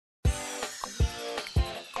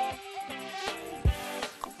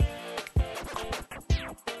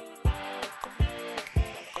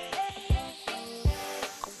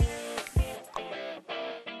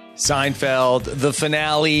Seinfeld, the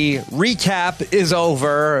finale recap is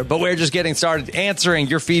over, but we're just getting started answering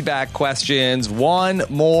your feedback questions one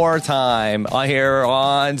more time here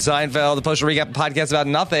on Seinfeld, the post recap podcast about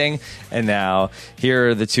nothing. And now,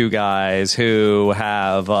 here are the two guys who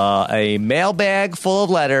have a mailbag full of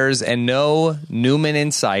letters and no Newman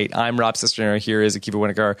in sight. I'm Rob Sisterner. Here is Akiva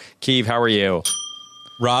Winokur. Keeve, how are you?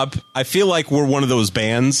 Rob, I feel like we're one of those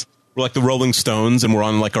bands. We're like the Rolling Stones, and we're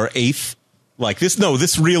on like our 8th. Like this, no,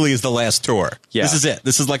 this really is the last tour. Yeah. This is it.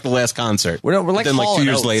 This is like the last concert. We're like then, like 2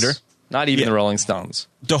 years Oates. later, Not even the Rolling Stones.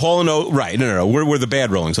 the Hall & Oates, right? No. We're the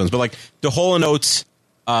bad Rolling Stones, but like the Hall & Oates,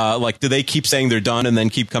 like, do they keep saying they're done and then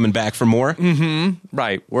keep coming back for more? Mm-hmm.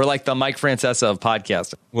 Right. We're like the Mike Francesa of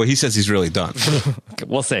podcasting. Well, he says he's really done. Okay,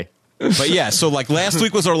 we'll see. But yeah, so like last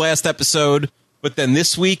week was our last episode, but then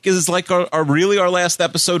this week is like our last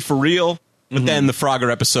episode for real. But then the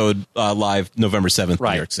Frogger episode live November 7th in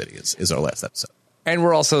New York City is our last episode. And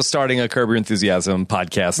we're also starting a Curb Your Enthusiasm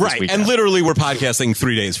podcast this weekend. And literally we're podcasting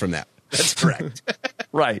 3 days from now. That's correct.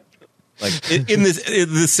 Right. Like in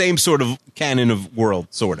the same sort of canon of world,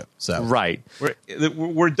 sort of. So right.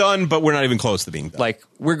 We're done, but we're not even close to being done. Like,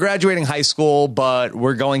 we're graduating high school, but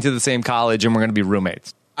we're going to the same college and we're going to be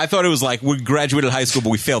roommates. I thought it was like we graduated high school, but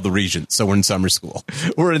we failed the Regents, so we're in summer school.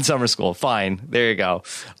 We're in summer school. Fine. There you go.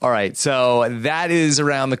 All right. So that is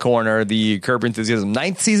around the corner. The Curb Your Enthusiasm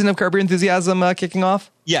 9th season of Curb Your Enthusiasm kicking off.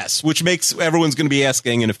 Yes, which makes everyone's going to be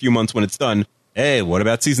asking in a few months when it's done, hey, what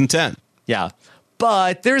about season 10? Yeah.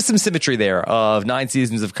 But there's some symmetry there of 9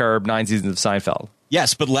 seasons of Curb, 9 seasons of Seinfeld.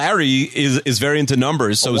 Yes, but Larry is very into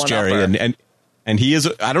numbers, so is Jerry. And he is,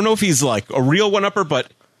 I don't know if he's like a real one-upper,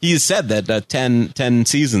 but he has said that 10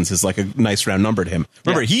 seasons is like a nice round number to him.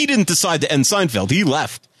 Remember, he didn't decide to end Seinfeld. He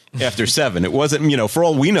left after 7. It wasn't, for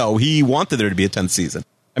all we know, he wanted there to be a 10th season.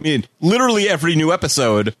 I mean, literally every new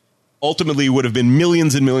episode ultimately would have been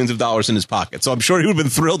millions and millions of dollars in his pocket. So I'm sure he would have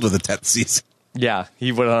been thrilled with a 10th season. Yeah,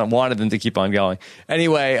 he would have wanted them to keep on going.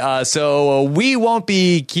 Anyway, so we won't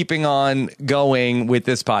be keeping on going with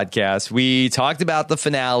this podcast. We talked about the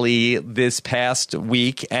finale this past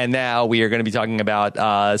week, and now we are going to be talking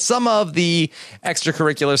about some of the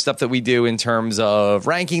extracurricular stuff that we do in terms of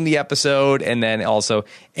ranking the episode and then also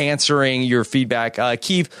answering your feedback.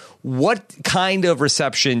 Keith, what kind of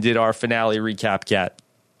reception did our finale recap get?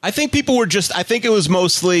 I think it was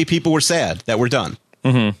mostly people were sad that we're done.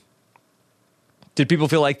 Mm-hmm. Did people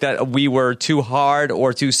feel like that we were too hard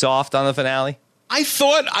or too soft on the finale? I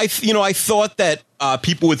thought that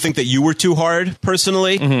people would think that you were too hard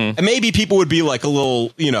personally, and maybe people would be like a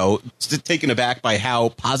little, taken aback by how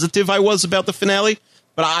positive I was about the finale.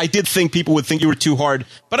 But I did think people would think you were too hard.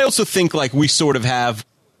 But I also think like we sort of have,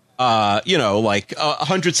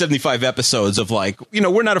 175 episodes of like,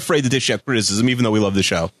 we're not afraid to dish out criticism, even though we love the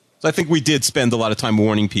show. So I think we did spend a lot of time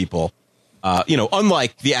warning people.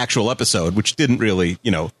 Unlike the actual episode, which didn't really,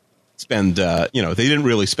 spend, they didn't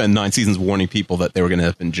really spend 9 seasons warning people that they were going to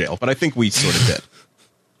end up in jail. But I think we sort of did.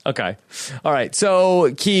 Okay. All right. So,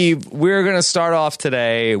 Keeve, we're going to start off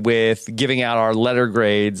today with giving out our letter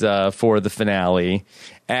grades for the finale.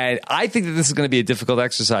 And I think that this is going to be a difficult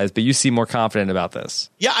exercise, but you seem more confident about this.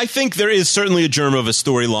 Yeah, I think there is certainly a germ of a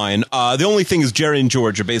storyline. The only thing is Jerry and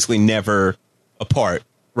George are basically never apart.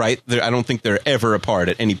 Right? I don't think they're ever apart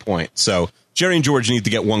at any point. So Jerry and George need to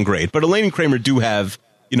get 1 grade. But Elaine and Kramer do have,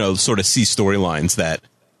 sort of C storylines that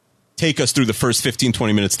take us through the first 15,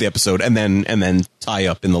 20 minutes of the episode and then tie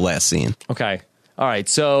up in the last scene. Okay. All right.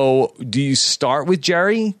 So do you start with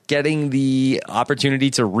Jerry getting the opportunity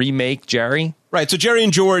to remake Jerry? Right. So Jerry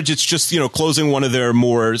and George, it's just, closing one of their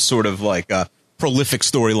more sort of like prolific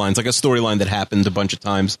storylines, like a storyline that happened a bunch of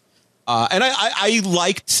times. And I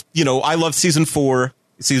liked, I loved season 4.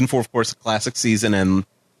 Season 4, of course, a classic season, and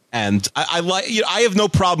I like. I have no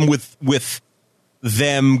problem with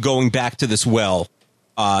them going back to this well.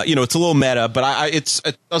 It's a little meta, but it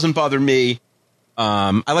doesn't bother me.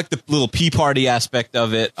 I like the little pee party aspect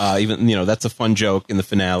of it. Even that's a fun joke in the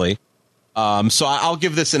finale. So I'll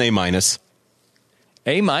give this an A-.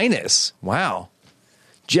 A-? Wow.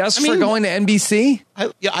 For going to NBC?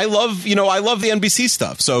 I love the NBC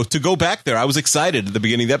stuff. So to go back there, I was excited at the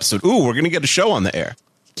beginning of the episode. Ooh, we're going to get a show on the air.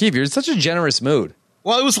 Keith, you're in such a generous mood.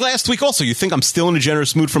 Well, it was last week also. You think I'm still in a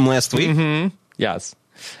generous mood from last week? Mm-hmm. Yes.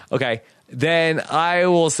 Okay. Then I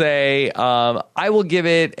will say I will give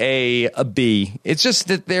it a B. It's just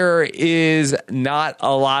that there is not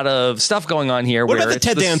a lot of stuff going on here. What about the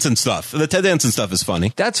Ted Danson stuff? The Ted Danson stuff is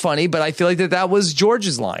funny. That's funny, but I feel like that was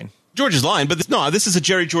George's line. George's line, but this is a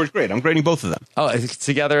Jerry George grade. I'm grading both of them. Oh,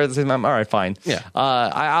 together at the same time? All right, fine. Yeah.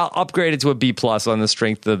 I'll upgrade it to a B+ on the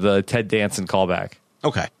strength of the Ted Danson callback.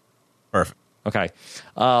 Okay. Perfect. Okay.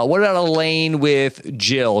 What about Elaine with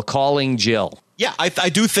Jill, calling Jill? Yeah, I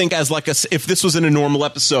do think if this was in a normal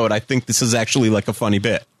episode, I think this is actually like a funny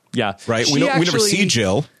bit. Yeah. Right? We never see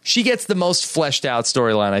Jill. She gets the most fleshed out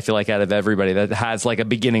storyline, I feel like, out of everybody that has like a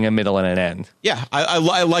beginning, a middle, and an end. Yeah,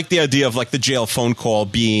 I like the idea of like the jail phone call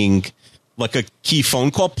being like a key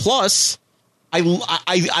phone call. Plus, we a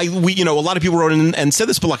lot of people wrote in and said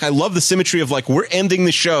this, but like I love the symmetry of like we're ending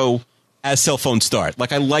the show as cell phone start.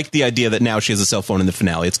 Like I like the idea that now she has a cell phone in the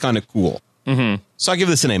finale. It's kind of cool. Mm-hmm. So I give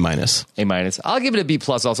this an A-. A-. I'll give it a B+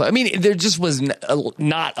 also. I mean, there just was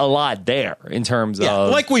not a lot there in terms of...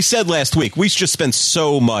 Like we said last week, we just spent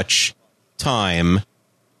so much time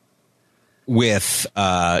with,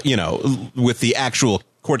 with the actual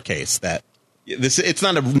court case that it's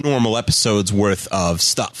not a normal episode's worth of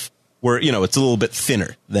stuff. Where, it's a little bit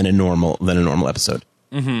thinner than a normal episode.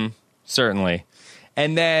 Mm-hmm. Certainly.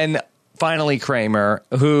 And then finally Kramer,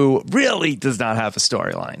 who really does not have a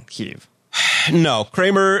storyline, Keeve. No,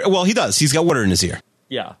 Kramer, well, he does. He's got water in his ear.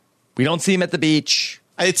 Yeah. We don't see him at the beach.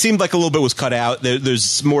 It seemed like a little bit was cut out.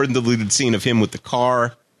 There's more than the deleted scene of him with the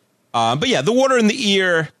car. But yeah, the water in the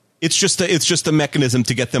ear, it's just a mechanism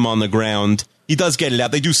to get them on the ground. He does get it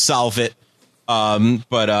out. They do solve it.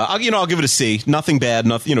 But I'll give it a C. Nothing bad.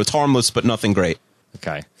 Nothing, it's harmless, but nothing great.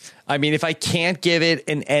 Okay. I mean, if I can't give it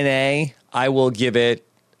an NA, I will give it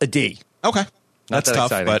a D. Okay. That's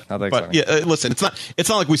tough, exciting. but yeah, listen, it's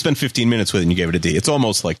not like we spent 15 minutes with it and you gave it a D. It's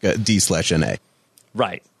almost like a D/NA.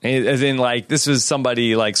 Right. As in, like, this was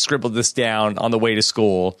somebody, like, scribbled this down on the way to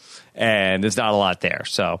school, and there's not a lot there.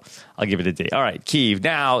 So I'll give it a D. All right, Keeve.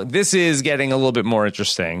 Now, this is getting a little bit more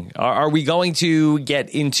interesting. Are we going to get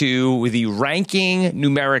into the ranking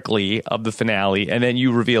numerically of the finale, and then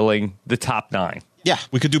you revealing the top 9? Yeah,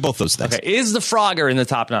 we could do both those things. Okay. Is the Frogger in the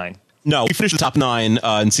top 9? No, we finished the top 9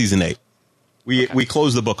 in season 8. We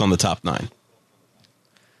closed the book on the top 9.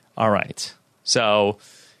 All right. So,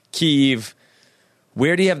 Keeve,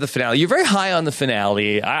 where do you have the finale? You're very high on the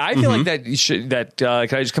finale. I feel like that you should. Can I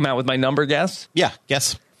just come out with my number guess? Yeah,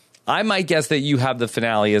 guess. I might guess that you have the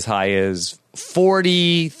finale as high as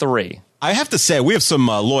 43. I have to say, we have some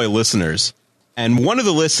loyal listeners, and one of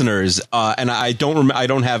the listeners, and I don't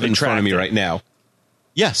have it in front of me right now.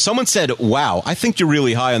 Yeah, someone said, "Wow, I think you're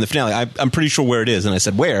really high on the finale." I'm pretty sure where it is, and I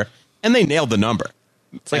said, "Where?" And they nailed the number.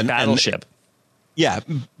 It's like Battleship. Yeah,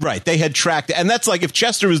 right. They had tracked it. And that's like if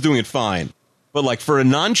Chester was doing it fine. But like for a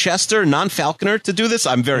non-Chester, non-Falconer to do this,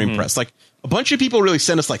 I'm very impressed. Like a bunch of people really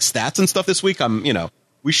sent us like stats and stuff this week.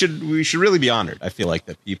 We should really be honored. I feel like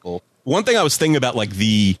that people. One thing I was thinking about like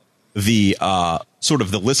the sort of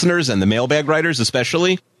the listeners and the mailbag writers,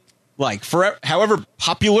 especially like for however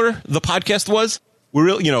popular the podcast was, we're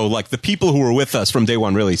really, like the people who were with us from day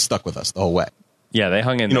one really stuck with us the whole way. Yeah, they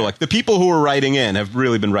hung in there. Like the people who were writing in have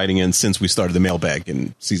really been writing in since we started the mailbag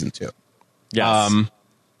in season 2. Yes.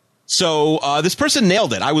 So this person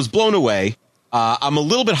nailed it. I was blown away. I'm a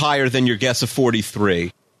little bit higher than your guess of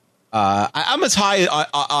 43. I'm as high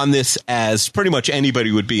on this as pretty much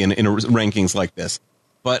anybody would be in rankings like this.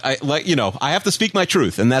 But I have to speak my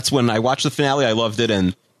truth. And that's when I watched the finale. I loved it.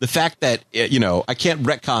 And the fact that, I can't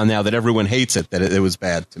retcon now that everyone hates it, that it was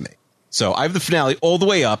bad to me. So I have the finale all the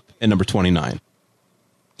way up at number 29.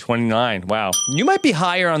 29. Wow. You might be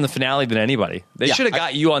higher on the finale than anybody. They should have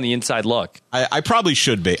got you on the inside look. I probably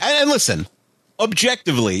should be. And listen,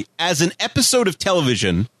 objectively, as an episode of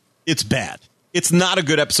television, it's bad. It's not a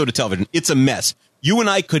good episode of television. It's a mess. You and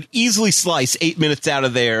I could easily slice 8 minutes out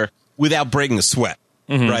of there without breaking a sweat,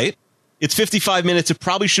 right? It's 55 minutes. It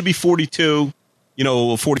probably should be 42,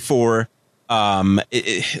 44.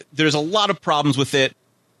 There's a lot of problems with it.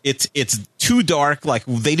 It's too dark. Like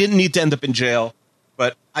they didn't need to end up in jail.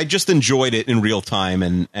 But I just enjoyed it in real time,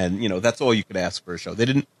 and that's all you could ask for a show. They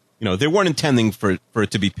didn't, they weren't intending for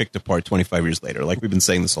it to be picked apart 25 years later, like we've been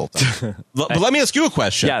saying this whole time. But let me ask you a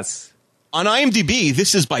question. Yes. On IMDb,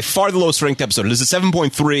 this is by far the lowest ranked episode. It is a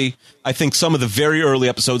 7.3. I think some of the very early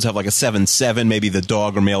episodes have like a 7.7, maybe the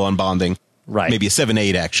dog or male unbonding. Right. Maybe a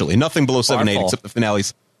 7.8, actually. Nothing below 7.8 except the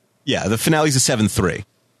finales. Yeah, the finale's a 7.3.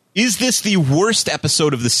 Is this the worst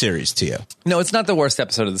episode of the series to you? No, it's not the worst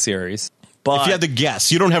episode of the series. But if you had to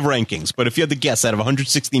guess, you don't have rankings, but if you had to guess out of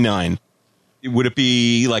 169, would it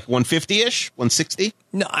be like 150-ish, 160?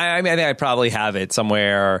 No, I think I probably have it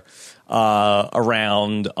somewhere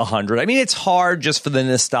around 100. I mean, it's hard just for the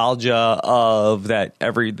nostalgia of that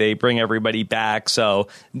they bring everybody back. So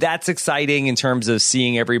that's exciting in terms of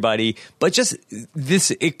seeing everybody. But just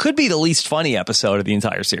it could be the least funny episode of the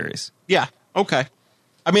entire series. Yeah. Okay.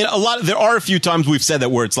 I mean, there are a few times we've said that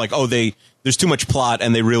where it's like, there's too much plot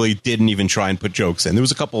and they really didn't even try and put jokes in. There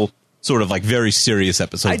was a couple sort of like very serious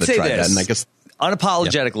episodes I'd that say tried this. that. And I guess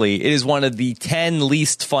Unapologetically, it is one of the 10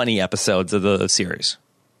 least funny episodes of the series.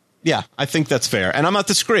 yeah, I think that's fair. And I'm not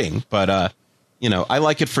disagreeing, but I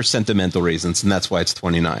like it for sentimental reasons, and that's why it's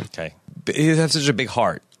 29. Okay. You have such a big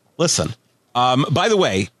heart. Listen, by the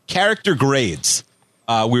way, character grades.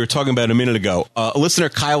 We were talking about a minute ago. A listener,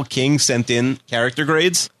 Kyle King, sent in character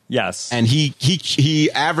grades. Yes. And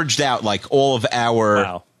he averaged out like all of our,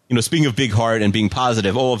 Wow. Speaking of big heart and being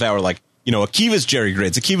positive, all of our like, Akiva's Jerry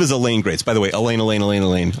grades, Akiva's Elaine grades. By the way, Elaine.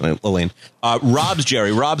 Rob's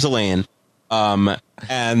Jerry, Rob's Elaine.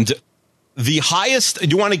 And the highest, do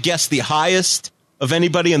you want to guess the highest of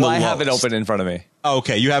anybody in the lowest? I have it open in front of me. Oh,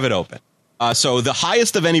 okay, you have it open. So the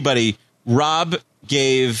highest of anybody, Rob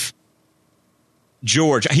gave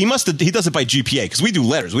George. He does it by GPA because we do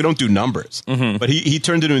letters. We don't do numbers. Mm-hmm. But he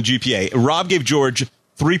turned it into a GPA. Rob gave George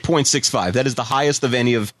 3.65. That is the highest of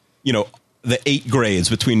any of, the 8 grades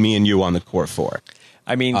between me and you on the core 4.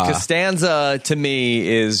 I mean, Costanza to me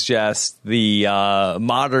is just the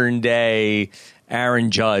modern day Aaron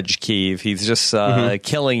Judge, Keeve. He's just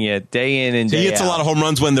killing it day in and day out. He hits a lot of home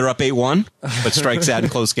runs when they're up 8-1, but strikes out in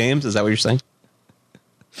close games. Is that what you're saying?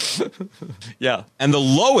 Yeah. And the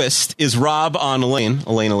lowest is Rob on Elaine, with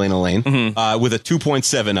a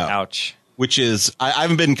 2.70. Ouch. Which is, I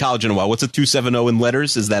haven't been in college in a while. What's a 2.70 in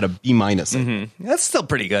letters? Is that a B-? Mm-hmm. That's still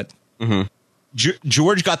pretty good. Mm-hmm.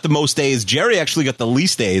 George got the most A's. Jerry actually got the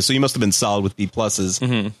least A's, so he must have been solid with B+.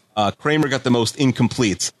 Mm-hmm. Kramer got the most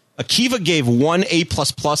incompletes. Akiva gave 1 A++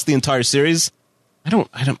 the entire series.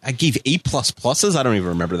 I gave A++. I don't even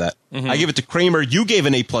remember that. Mm-hmm. I gave it to Kramer. You gave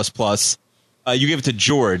an A++. You gave it to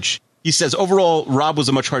George. He says, overall, Rob was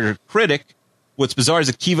a much harder critic. What's bizarre is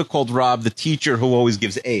Akiva called Rob the teacher who always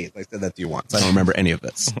gives A's. I said that to you once. I don't remember any of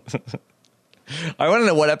this. I want to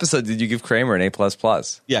know, what episode did you give Kramer an A++?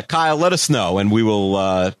 Yeah, Kyle, let us know, and we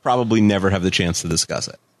will probably never have the chance to discuss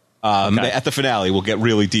it. Okay. At the finale, we'll get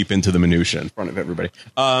really deep into the minutia in front of everybody.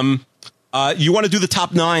 You want to do the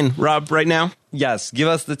top 9, Rob, right now? Yes, give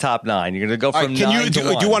us the top 9. You're going to go from 9 to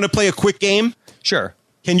 1. Do you want to play a quick game? Sure.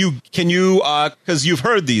 Can you, because you've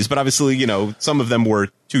heard these, but obviously, some of them were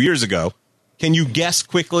 2 years ago. Can you guess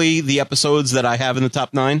quickly the episodes that I have in the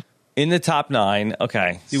top 9? In the top 9,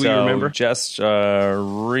 okay. See what you remember? Just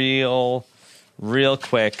real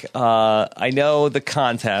quick. I know the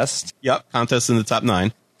contest. Yep, contest in the top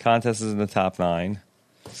 9. Contest is in the top 9.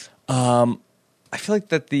 I feel like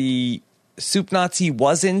that the Soup Nazi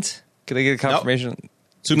wasn't. Could I get a confirmation? Nope.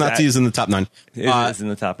 Soup Nazi is in the top 9. It is in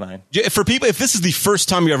the top 9. For people, if this is the first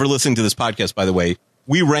time you're ever listening to this podcast, by the way,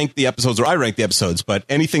 we rank the episodes, or I rank the episodes, but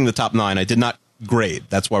anything in the top 9, I did not grade.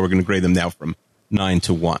 That's why we're going to grade them now from 9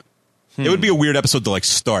 to 1. It would be a weird episode to like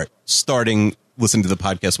starting listening to the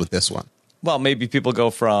podcast with this one. Well, maybe people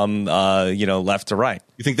go from left to right.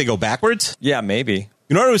 You think they go backwards? Yeah, maybe.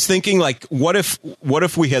 You know what I was thinking? Like, what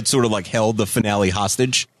if we had sort of like held the finale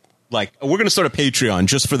hostage? Like, we're going to start a Patreon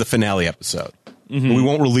just for the finale episode. Mm-hmm. We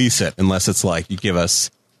won't release it unless it's like you give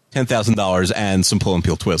us $10,000 and some Pull and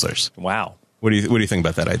Peel Twizzlers. Wow. What do you think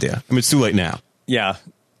about that idea? I mean, it's too late now. Yeah.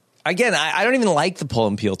 Again, I don't even like the Pull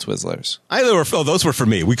and Peel Twizzlers. Those were for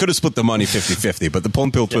me. We could have split the money 50-50, but the Pull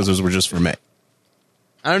and Peel Twizzlers were just for me.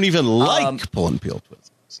 I don't even like Pull and Peel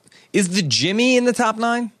Twizzlers. Is the Jimmy in the top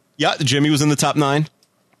 9? Yeah, the Jimmy was in the top 9.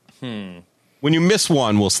 When you miss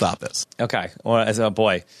one, we'll stop this. Okay. Well, oh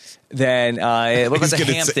boy. Then what about the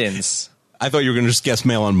Hamptons? I thought you were going to just guess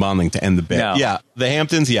Mail on Bonding to end the bit. No. Yeah, the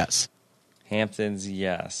Hamptons, yes. Hamptons,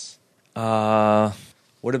 yes.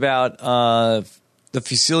 What about the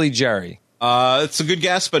Fusilli Jerry? It's a good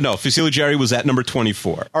guess, but no. Fusilli Jerry was at number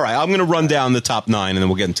 24. All right, I'm going to run down the top 9, and then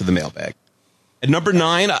we'll get into the mailbag. At number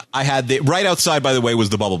 9, I had right outside, by the way, was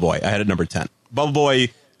the Bubble Boy. I had it at number 10. Bubble Boy,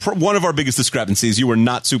 one of our biggest discrepancies. You were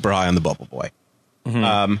not super high on the Bubble Boy.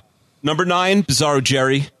 Mm-hmm. Number 9, Bizarro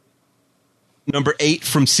Jerry. Number 8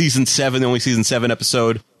 from season 7, the only season 7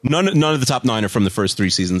 episode. None of the top 9 are from the first 3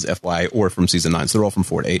 seasons, FY, or from season 9. So they're all from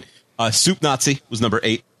 4 to 8. Soup Nazi was number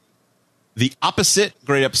 8. The Opposite,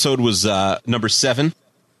 great episode, was number 7.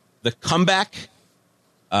 The Comeback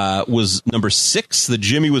was number 6. The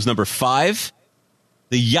Jimmy was number 5.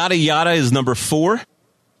 The Yada Yada is number 4.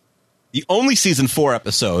 The only season 4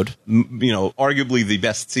 episode, arguably the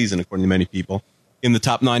best season according to many people, in the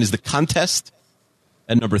top 9 is The Contest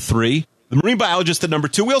at number 3. The Marine Biologist at number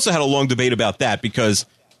 2. We also had a long debate about that because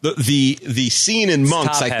the scene in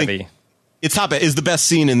Monks, I think, it's top is the best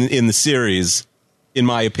scene in the series, in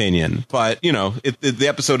my opinion. But the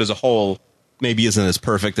episode as a whole maybe isn't as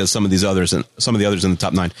perfect as some of the others in the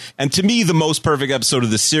top 9. And to me, the most perfect episode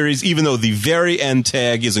of the series, even though the very end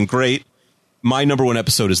tag isn't great, my number one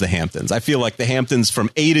episode is the Hamptons. I feel like the Hamptons from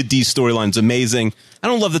A to D storyline's amazing. I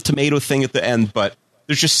don't love the tomato thing at the end, but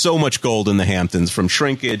there's just so much gold in the Hamptons, from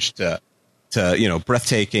shrinkage to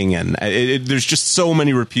breathtaking, and there's just so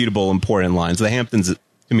many repeatable, important lines. The Hamptons,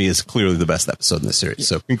 to me, is clearly the best episode in the series.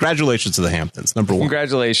 So congratulations to the Hamptons, number one.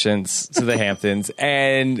 Congratulations to the Hamptons.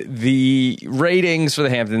 And the ratings for the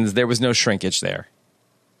Hamptons, there was no shrinkage there.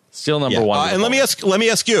 Still number one. And let me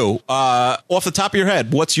ask you, off the top of your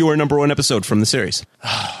head, what's your number one episode from the series?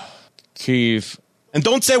 Keith. And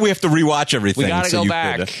don't say we have to rewatch everything. We got to go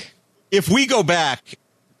back. If we go back,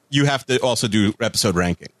 you have to also do episode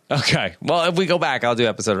ranking. Okay. Well, if we go back, I'll do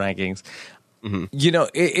episode rankings. Mm-hmm. You know,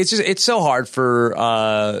 it's so hard for,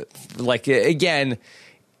 again,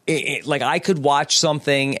 like I could watch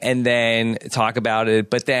something and then talk about it,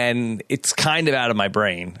 but then it's kind of out of my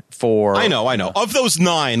brain for... I know. Of those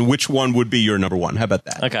 9, which one would be your number one? How about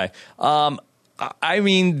that? Okay. I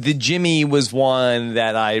mean, the Jimmy was one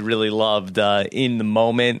that I really loved in the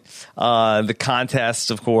moment. The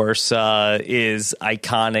contest, of course, is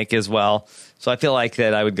iconic as well. So I feel like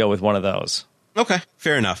that I would go with one of those. Okay,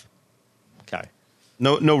 fair enough. Okay.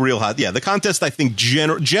 No real hot. Yeah, the contest, I think,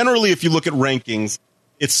 generally, if you look at rankings,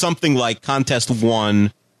 it's something like Contest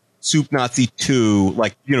 1, Soup Nazi 2,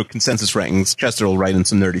 like, consensus rankings. Chester will write in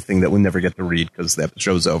some nerdy thing that we'll never get to read because the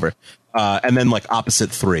show's over. And then, like,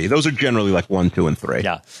 Opposite 3. Those are generally, like, 1, 2, and 3.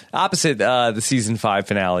 Yeah. Opposite, the season 5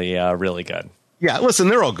 finale, really good. Yeah, listen,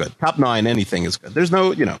 they're all good. Top 9, anything is good. There's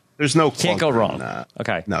no, there's no... Can't go wrong.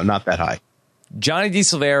 Okay. No, not that high. Johnny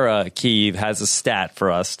DeSilvera, Keith, has a stat for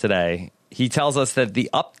us today. He tells us that the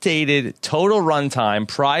updated total runtime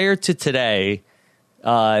prior to today,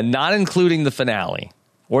 not including the finale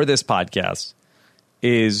or this podcast,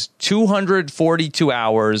 is 242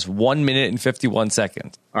 hours, 1 minute and 51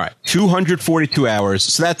 seconds. All right, 242 hours.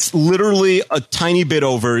 So that's literally a tiny bit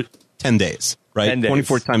over 10 days, right? 10 days.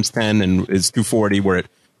 24 times 10 and is 240. We're at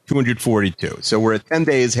 242. So we're at 10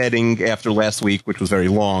 days heading after last week, which was very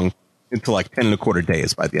long, into like 10 and a quarter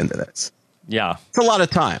days by the end of this. Yeah. It's a lot of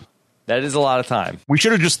time. That is a lot of time. We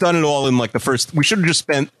should have just done it all in like the first... We should have just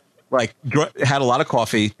spent, like, had a lot of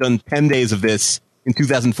coffee, done 10 days of this in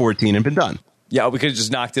 2014 and been done. Yeah, we could have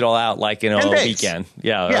just knocked it all out like in a weekend.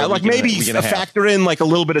 Yeah, like maybe factor in like a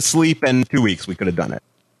little bit of sleep and 2 weeks we could have done it.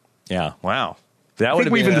 Yeah, wow. That I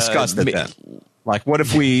think we even discussed it then. Like, what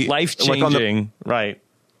if we... Life-changing, right.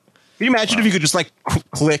 Can you imagine if you could just like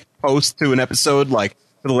click post to an episode like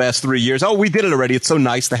for the last 3 years? Oh, we did it already. It's so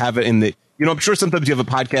nice to have it in the... I'm sure sometimes you have a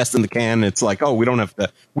podcast in the can. And it's like, oh, we don't have to...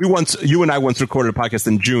 You and I once recorded a podcast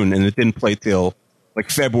in June and it didn't play till like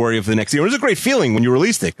February of the next year. It was a great feeling when you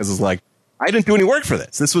released it because it's like, I didn't do any work for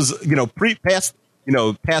this. This was,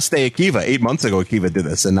 past day Akiva. 8 months ago, Akiva did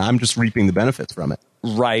this, and I'm just reaping the benefits from it.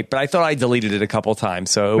 Right, but I thought I deleted it a couple times,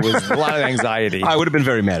 so it was a lot of anxiety. I would have been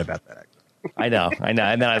very mad about that, actually. I know. And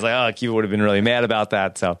then I was like, oh, Akiva would have been really mad about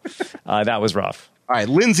that, so that was rough. All right,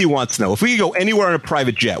 Lindsay wants to know, if we could go anywhere on a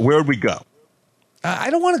private jet, where would we go? I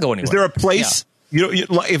don't want to go anywhere. Is there a place? Yeah.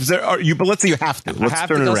 But let's say you have to. Let's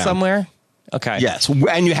turn it around. Somewhere? Okay. Yes,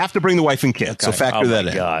 and you have to bring the wife and kids, so factor that in.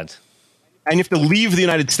 Oh, my God. And you have to leave the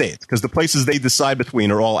United States because the places they decide between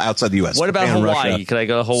are all outside the U.S. What about Japan, Hawaii? Russia, Could I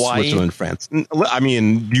go to Hawaii? Switzerland, France. I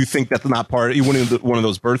mean, do you think that's not part? You one of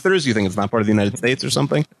those birthers? You think it's not part of the United States or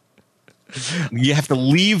something? You have to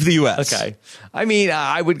leave the U.S. Okay. I mean,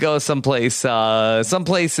 I would go someplace in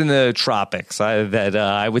the tropics.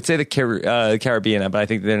 I would say the Caribbean, but I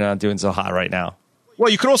think they're not doing so hot right now. Well,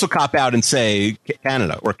 you could also cop out and say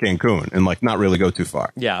Canada or Cancun and like not really go too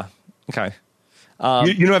far. Yeah. Okay.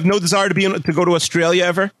 You have no desire to go to Australia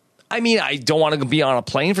ever? I mean, I don't want to be on a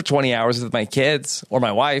plane for 20 hours with my kids or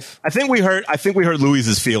my wife. I think we hurt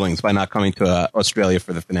Louise's feelings by not coming to Australia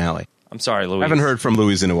for the finale. I'm sorry, Louise. I haven't heard from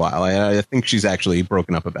Louise in a while. I think she's actually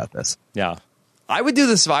broken up about this. Yeah. I would do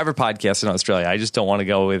the Survivor podcast in Australia. I just don't want to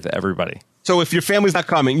go with everybody. So if your family's not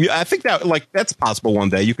coming, I think that's possible one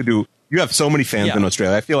day. You have so many fans in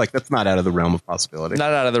Australia. I feel like that's not out of the realm of possibility.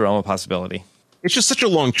 Not out of the realm of possibility. It's just such a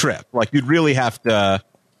long trip. Like you'd really have to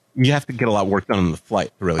get a lot of work done on the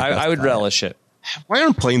flight to really. I would relish it. Why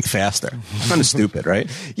aren't planes faster? It's kind of stupid, right?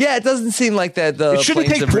 Yeah, it doesn't seem like that. It shouldn't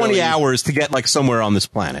take 20 hours to get like somewhere on this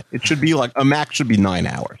planet. It should be like a max should be 9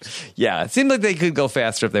 hours. Yeah, it seemed like they could go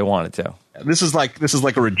faster if they wanted to. This is like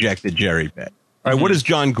a rejected Jerry bit. All right, what does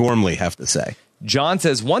John Gormley have to say? John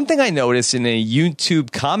says, one thing I noticed in a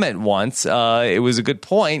YouTube comment once, it was a good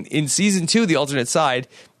point. In season 2, The Alternate Side,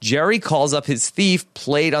 Jerry calls up his thief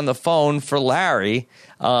played on the phone for Larry.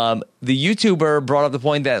 The YouTuber brought up the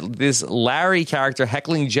point that this Larry character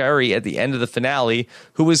heckling Jerry at the end of the finale,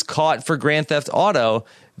 who was caught for Grand Theft Auto.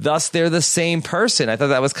 Thus, they're the same person. I thought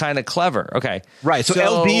that was kind of clever. Okay. Right. So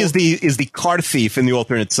LB is the car thief in The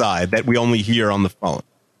Alternate Side that we only hear on the phone.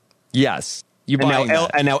 Yes. You buying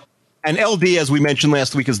that? And LD, as we mentioned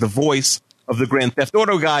last week, is the voice of the Grand Theft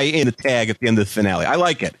Auto guy in the tag at the end of the finale. I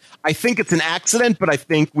like it. I think it's an accident, but I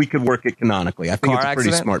think we could work it canonically. I think it's a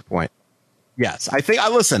pretty smart point. Yes. I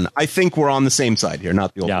think we're on the same side here,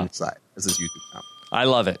 not the alternate side, as this YouTube comment. I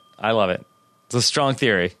love it. It's a strong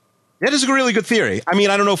theory. That is a really good theory. I mean,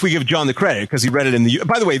 I don't know if we give John the credit because he read it in the.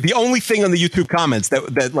 By the way, the only thing on the YouTube comments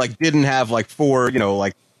that like didn't have like 4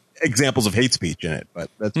 like examples of hate speech in it, but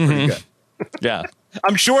that's pretty good. Yeah,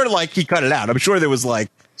 I'm sure like he cut it out. I'm sure there was like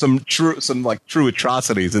some true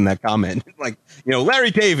atrocities in that comment, like Larry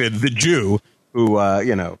David, the Jew, who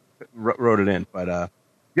wrote it in. But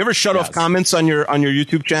you ever shut off comments on your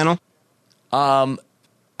YouTube channel?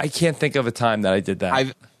 I can't think of a time that I did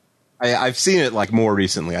that. I've seen it like more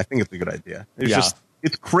recently. I think it's a good idea.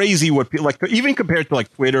 It's crazy what people like, even compared to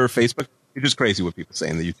like Twitter or Facebook. It's just crazy what people say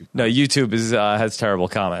in the YouTube. No, YouTube has terrible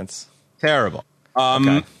comments. Terrible.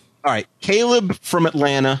 Okay. All right, Caleb from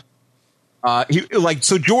Atlanta.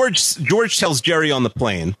 George tells Jerry on the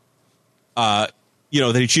plane, that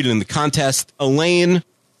he cheated in the contest. Elaine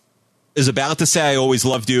is about to say, "I always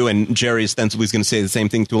loved you," and Jerry ostensibly is going to say the same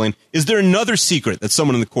thing to Elaine. Is there another secret that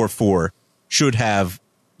someone in the Core 4 should have,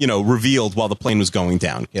 revealed while the plane was going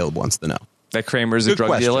down? Caleb wants to know. That Kramer's a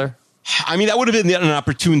drug dealer? I mean, that would have been an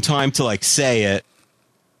opportune time to like say it.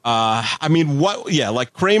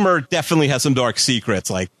 Kramer definitely has some dark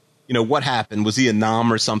secrets. Like, what happened? Was he a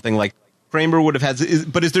nom or something? Like Kramer would have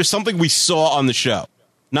had, but is there something we saw on the show?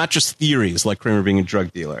 Not just theories like Kramer being a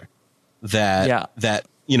drug dealer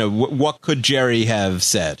what could Jerry have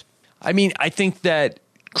said? I mean, I think that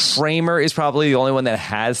Kramer is probably the only one that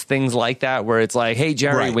has things like that, where it's like, hey,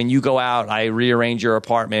 Jerry, when you go out, I rearrange your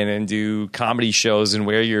apartment and do comedy shows and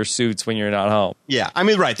wear your suits when you're not home. Yeah, I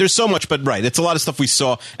mean, there's so much, but it's a lot of stuff we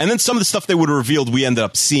saw. And then some of the stuff they would have revealed we ended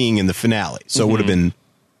up seeing in the finale. So it would have been,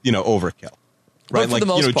 overkill. Right? Like,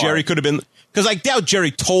 part. Jerry could have been, because I doubt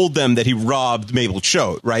Jerry told them that he robbed Mabel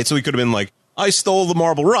Choate, right? So he could have been like, I stole the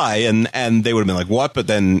marble rye, and they would have been like, what? But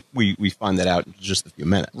then we find that out in just a few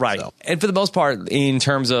minutes. Right. So. And for the most part, in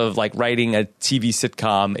terms of like writing a TV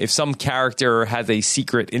sitcom, if some character has a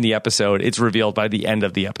secret in the episode, it's revealed by the end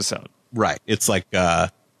of the episode. Right. It's like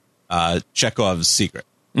Chekhov's secret.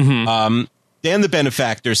 Mm-hmm. Dan the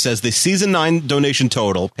Benefactor says the season 9 donation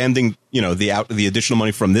total, pending, the additional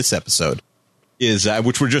money from this episode, is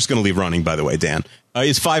which we're just going to leave running, by the way, Dan,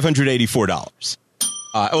 is $584.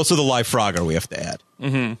 Also, the live Frogger we have to add.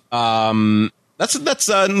 Mm-hmm. That's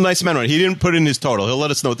a nice amount of money. He didn't put in his total. He'll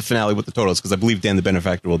let us know at the finale what the total is, because I believe Dan the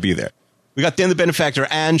Benefactor will be there. We got Dan the Benefactor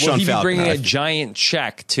and Sean Falcon. Will he be bringing a giant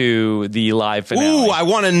check to the live finale? Ooh, I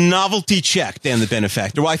want a novelty check, Dan the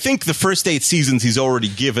Benefactor. Well, I think the first 8 seasons he's already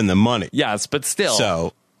given them money. Yes, but still.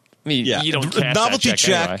 So, I mean, you don't cash novelty that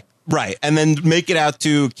check anyway. Right, and then make it out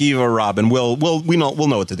to Kiva or Robin. We'll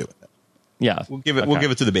know what to do with it. Yeah, we'll give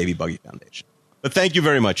it to the Baby Buggy Foundation. But thank you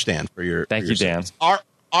very much, Dan, for your thank you, Dan.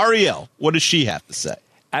 Ariel, what does she have to say?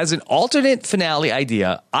 As an alternate finale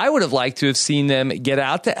idea, I would have liked to have seen them get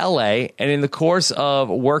out to L.A. and in the course of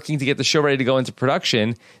working to get the show ready to go into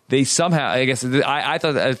production, they somehow, I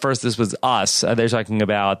thought at first this was Us. They're talking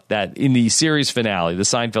about that in the series finale, the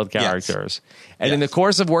Seinfeld characters. Yes. And in the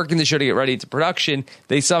course of working the show to get ready to production,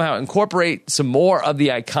 they somehow incorporate some more of the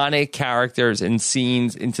iconic characters and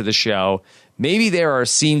scenes into the show. Maybe there are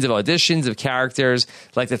scenes of auditions of characters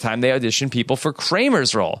like the time they auditioned people for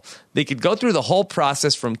Kramer's role. They could go through the whole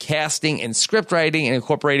process from casting and script writing and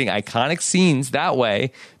incorporating iconic scenes that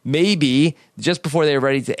way. Maybe just before they're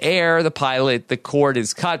ready to air the pilot, the cord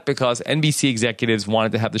is cut because NBC executives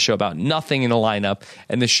wanted to have the show about nothing in the lineup,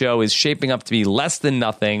 and the show is shaping up to be less than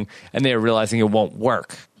nothing, and they're realizing it won't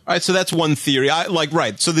work. All right, so that's one theory.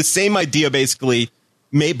 So the same idea basically,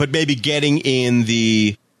 but maybe getting in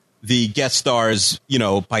the guest stars,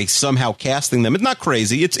 by somehow casting them. It's not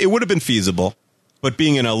crazy. It would have been feasible, but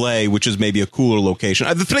being in LA, which is maybe a cooler location.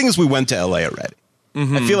 The thing is, we went to LA already.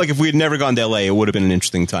 Mm-hmm. I feel like if we had never gone to LA, it would have been an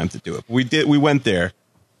interesting time to do it. We went there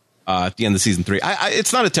at the end of season 3.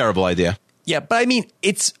 It's not a terrible idea. Yeah, but I mean,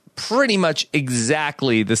 it's pretty much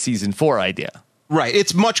exactly the season 4 idea. Right.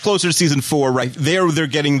 It's much closer to season 4. Right. They're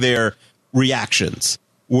getting their reactions.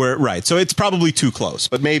 So it's probably too close,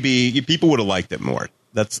 but maybe people would have liked it more.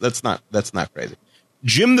 That's not crazy.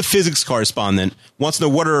 Jim, the physics correspondent, wants to know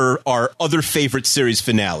what are our other favorite series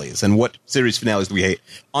finales and what series finales do we hate.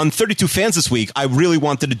 On 32 Fans this week, I really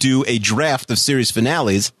wanted to do a draft of series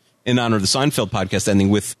finales in honor of the Seinfeld podcast ending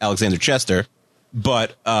with Alexander Chester,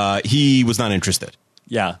 but he was not interested.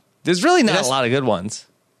 Yeah. There's really not a lot of good ones.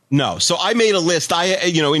 No. So I made a list.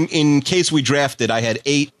 In case we drafted, I had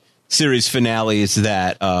 8 series finales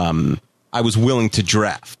that I was willing to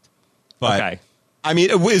draft. But, okay. I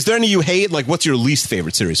mean, is there any you hate? Like, what's your least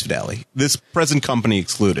favorite series finale? This present company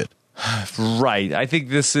excluded. Right. I think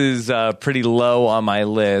this is pretty low on my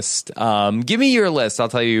list. Give me your list. I'll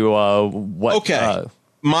tell you what. Okay.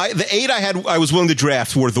 The 8 I was willing to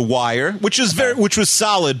draft were The Wire, which was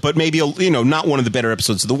solid, but maybe not one of the better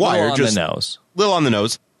episodes of The Wire. Little on the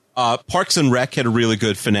nose. Parks and Rec had a really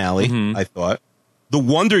good finale, I thought. The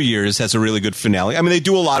Wonder Years has a really good finale. I mean, they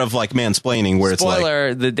do a lot of like mansplaining where Spoiler,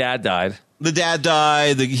 it's like the dad died. The dad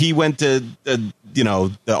died. He went to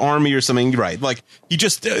the army or something. Right? Like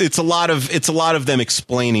it's a lot of them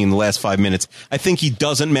explaining the last 5 minutes. I think he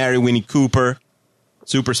doesn't marry Winnie Cooper.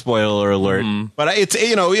 Super spoiler alert. But it's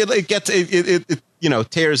it gets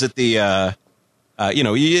tears at the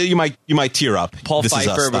you might tear up. Paul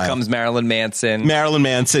Pfeiffer becomes Marilyn Manson.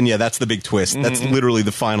 Yeah, that's the big twist. That's literally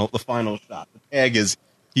the final shot. The tag is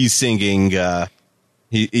he's singing.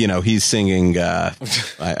 He's singing.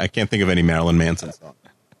 I can't think of any Marilyn Manson song.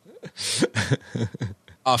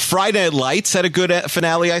 Friday Night Lights had a good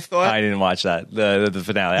finale, I thought. I didn't watch that. The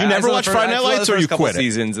finale. You never watched Friday Night Lights, or you quit it?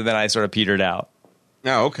 Seasons, and then I sort of petered out.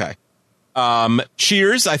 Oh, okay.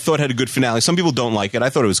 Cheers, I thought had a good finale. Some people don't like it. I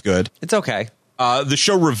thought it was good. It's okay. The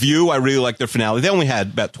show Review, I really liked their finale. They only had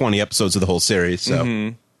about 20 episodes of the whole series,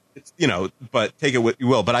 so it's, but take it what you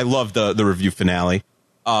will. But I love the Review finale.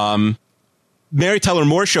 Mary Tyler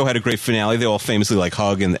Moore Show had a great finale. They all famously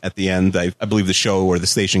hug, and at the end, I believe the show or the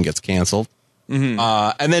station gets canceled. And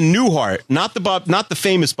then Newhart, not the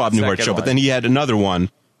famous Bob Newhart show, but then he had another one.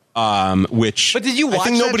 Which? But did you watch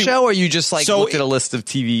that show, or you just looked at a list of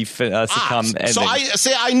TV sitcom endings?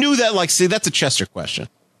 So I knew that. That's a Chester question,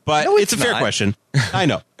 but it's a fair question. I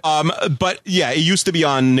know. But yeah, it used to be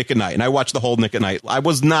on Nick at Night, and I watched the whole Nick at Night. I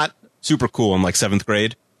was not super cool in 7th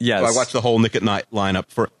grade. Yes. So I watched the whole Nick at Night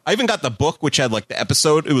lineup I even got the book, which had the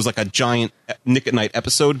episode. It was a giant Nick at Night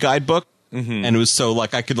episode guidebook. And it was so I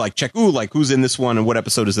could check, who's in this one and what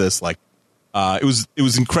episode is this? It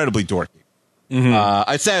was incredibly dorky.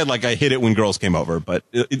 I said I hit it when girls came over, but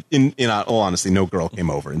in all honesty, no girl came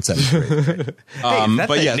over in 7th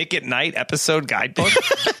grade. Nick at Night episode guidebook.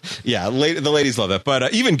 Yeah, the ladies love that,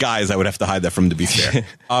 but even guys, I would have to hide that from, to be fair.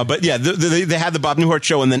 But yeah, they had the Bob Newhart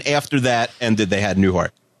show, and then after that ended, they had Newhart.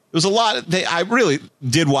 There was a lot. I really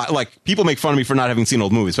did watch. People make fun of me for not having seen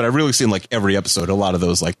old movies, but I've really seen every episode. A lot of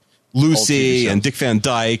those, Lucy and Dick Van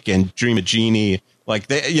Dyke and Dream of Jeannie.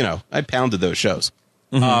 I pounded those shows.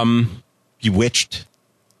 Bewitched.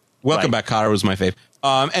 Welcome Back, Kotter was my fave.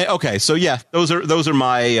 Okay, so yeah, those are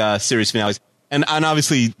my series finales, and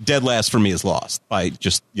obviously Dead Last for me is Lost by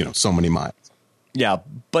just so many miles. Yeah,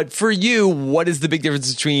 but for you, what is the big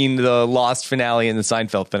difference between the Lost finale and the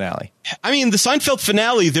Seinfeld finale? I mean, the Seinfeld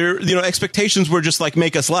finale, their expectations were just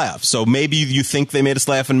make us laugh. So maybe you think they made us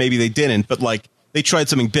laugh, and maybe they didn't. But they tried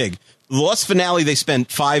something big. The Lost finale, they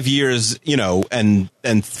spent 5 years, and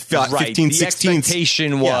 15, 16. The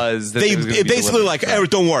expectation was that they basically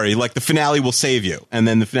don't worry, the finale will save you, and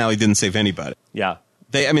then the finale didn't save anybody. Yeah,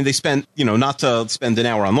 they spent not to spend an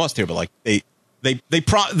hour on Lost here, but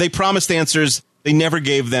they promised answers, they never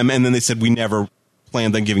gave them, and then they said we never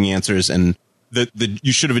planned on giving answers, and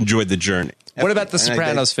you should have enjoyed the journey. What about the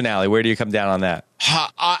Sopranos finale? Where do you come down on that?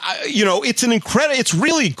 It's an incredible. It's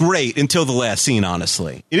really great until the last scene.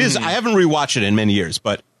 Honestly, it is. I haven't rewatched it in many years,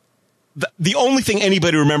 but the only thing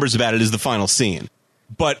anybody remembers about it is the final scene.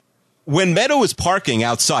 But when Meadow is parking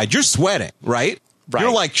outside, you're sweating, right?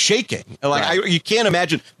 You're shaking. You can't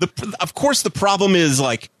imagine. Of course, the problem is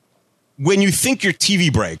when you think your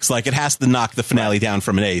TV breaks, it has to knock the finale down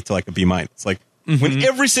from an A to a B minus. When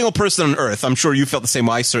every single person on Earth, I'm sure you felt the same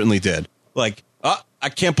way. I certainly did. I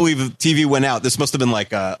can't believe the TV went out. This must have been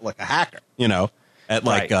a hacker, at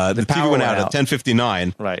the TV went out at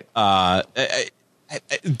 10:59. Right.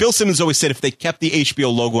 Bill Simmons always said if they kept the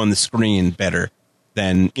HBO logo on the screen better,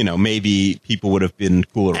 then maybe people would have been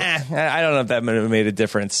cooler. I don't know if that would have made a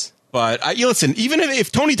difference. But listen, even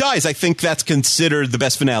if Tony dies, I think that's considered the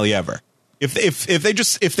best finale ever.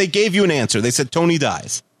 If they gave you an answer, they said Tony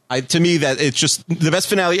dies. To me, that it's just the best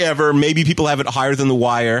finale ever. Maybe people have it higher than The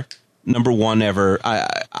Wire, number one ever.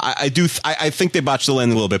 I think they botched the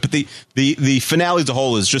landing a little bit, but the finale as a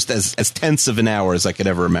whole is just as tense of an hour as I could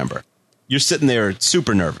ever remember. you're sitting there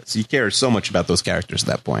super nervous. You care so much about those characters at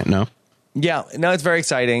that point, no? Yeah, no, it's very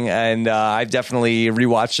exciting, and I've definitely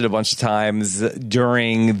rewatched it a bunch of times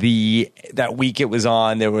during that week it was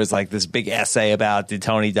on. There was like this big essay about did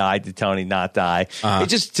Tony die, did Tony not die. It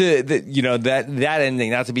just that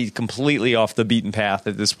ending, not to be completely off the beaten path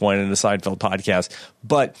at this point in the Seinfeld podcast,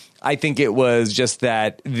 but I think it was just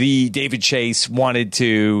that the David Chase wanted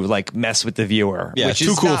to like mess with the viewer. Yeah, which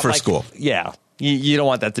too is cool not, for like, school. Yeah. You don't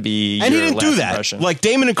want that to be and your he didn't do last that. impression. Like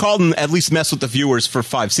Damon and Carlton at least messed with the viewers for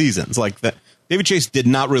 5 seasons. Like that, David Chase did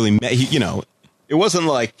not really. It wasn't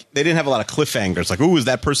like they didn't have a lot of cliffhangers. Like, ooh, is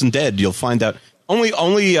that person dead? You'll find out. Only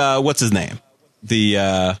what's his name?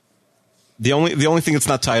 The only thing that's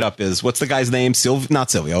not tied up is what's the guy's name? Not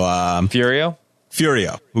Silvio.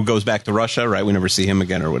 Furio, who goes back to Russia. Right? We never see him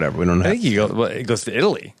again or whatever. We don't know. I think he goes to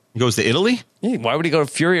Italy. He goes to Italy. Yeah, why would he go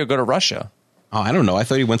to Furio? Go to Russia? Oh, I don't know. I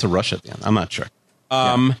thought he went to Russia at the end. I'm not sure.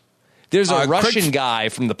 There's a Russian guy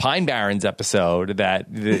from the Pine Barrens episode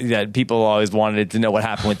that people always wanted to know what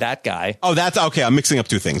happened with that guy. Oh, that's okay. I'm mixing up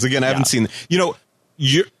 2 things. Again, I haven't seen.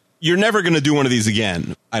 You're never going to do one of these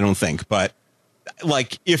again, I don't think. But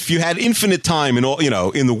like, if you had infinite time in all,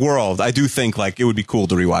 in the world, I do think like it would be cool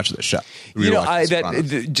to rewatch this show.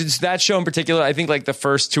 Just that show in particular, I think like the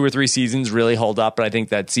first 2 or 3 seasons really hold up, but I think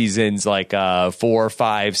that seasons like 4,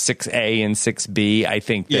 5, 6A and 6B, I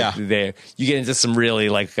think that you get into some really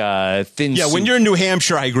like thin. Yeah, soup. when you're in New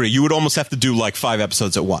Hampshire, I agree. You would almost have to do like 5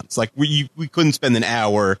 episodes at once. Like we couldn't spend an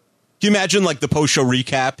hour. Can you imagine like the post show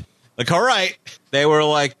recap? Like, all right, they were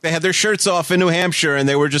like, they had their shirts off in New Hampshire and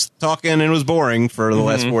they were just talking and it was boring for the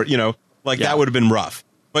last 4, that would have been rough.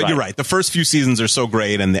 But You're right. The first few seasons are so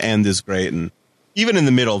great and the end is great. And even in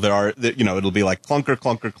the middle, it'll be like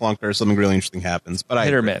clunker, something really interesting happens. But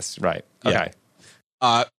hit or miss. Right. Okay.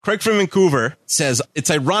 Yeah. Craig from Vancouver says, it's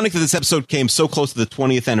ironic that this episode came so close to the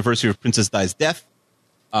 20th anniversary of Princess Di's death.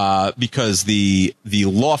 Because the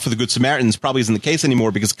law for the Good Samaritans probably isn't the case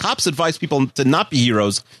anymore because cops advise people to not be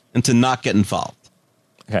heroes and to not get involved.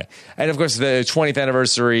 Okay. And of course, the 20th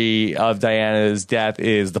anniversary of Diana's death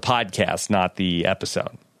is the podcast, not the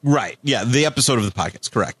episode. Right. Yeah. The episode of the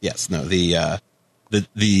podcast. Correct. Yes. No, the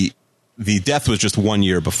death was just 1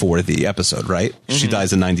 year before the episode, right? Mm-hmm. She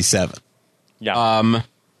dies in 97. Yeah.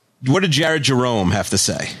 What did Jared Jerome have to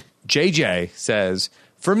say? JJ says,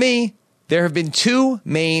 for me, there have been 2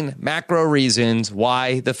 main macro reasons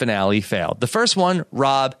why the finale failed. The first one,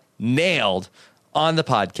 Rob nailed on the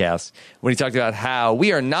podcast when he talked about how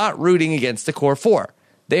we are not rooting against the core 4.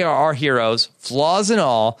 They are our heroes, flaws and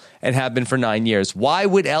all, and have been for 9 years. Why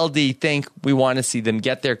would LD think we want to see them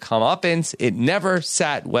get their comeuppance? It never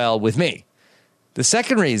sat well with me. The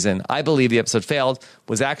second reason I believe the episode failed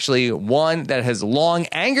was actually one that has long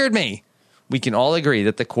angered me. We can all agree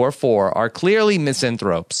that the core 4 are clearly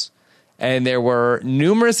misanthropes. And there were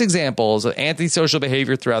numerous examples of antisocial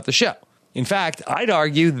behavior throughout the show. In fact, I'd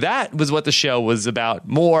argue that was what the show was about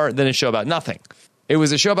more than a show about nothing. It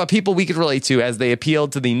was a show about people we could relate to as they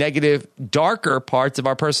appealed to the negative, darker parts of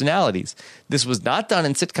our personalities. This was not done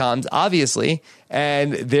in sitcoms, obviously,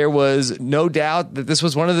 and there was no doubt that this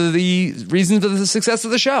was one of the reasons for the success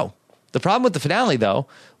of the show. The problem with the finale, though,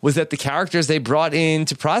 was that the characters they brought in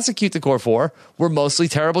to prosecute the core 4 were mostly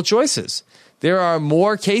terrible choices. There are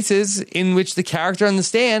more cases in which the character on the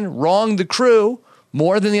stand wronged the crew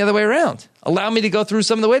more than the other way around. Allow me to go through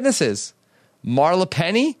some of the witnesses. Marla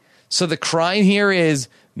Penny. So the crime here is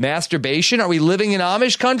masturbation. Are we living in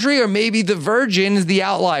Amish country, or maybe the virgin is the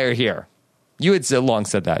outlier here? You had long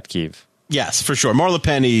said that, Keeve. Yes, for sure. Marla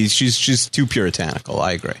Penny, she's too puritanical.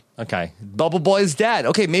 I agree. Okay. Bubble Boy's dad.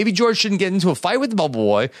 Okay, maybe George shouldn't get into a fight with the Bubble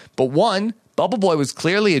Boy, but 1, Bubble Boy was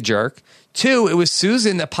clearly a jerk. 2, it was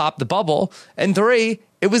Susan that popped the bubble. And 3,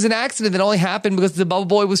 it was an accident that only happened because the Bubble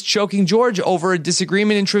Boy was choking George over a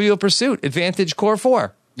disagreement in Trivial Pursuit. Advantage core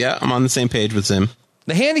 4. Yeah, I'm on the same page with him.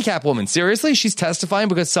 The handicap woman. Seriously? She's testifying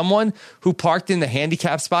because someone who parked in the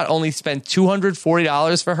handicap spot only spent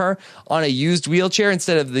 $240 for her on a used wheelchair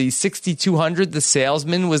instead of the $6,200 the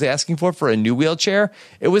salesman was asking for a new wheelchair.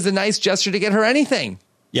 It was a nice gesture to get her anything.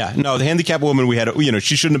 Yeah, no, the handicap woman we had,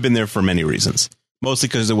 she shouldn't have been there for many reasons. Mostly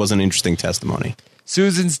because it was an interesting testimony.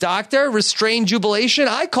 Susan's doctor, restrained jubilation.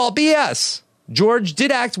 I call BS. George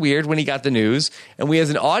did act weird when he got the news, and we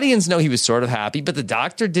as an audience know he was sort of happy, but the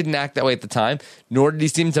doctor didn't act that way at the time, nor did he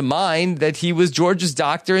seem to mind that he was George's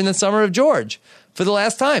doctor in the summer of George. For the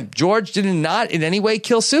last time, George did not in any way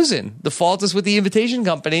kill Susan. The fault is with the invitation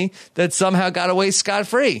company that somehow got away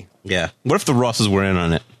scot-free. Yeah. What if the Rosses were in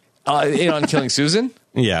on it? In on killing Susan?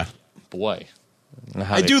 Yeah. Boy.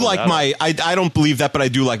 I do like I don't believe that, but I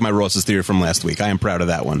do like my Ross's theory from last week. I am proud of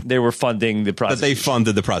that one. They were funding the prosecution. That they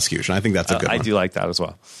funded the prosecution. I think that's a good one. I do like that as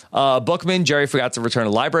well. Bookman, Jerry forgot to return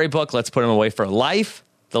a library book. Let's put him away for life.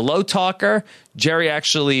 The Low Talker, Jerry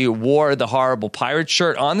actually wore the horrible pirate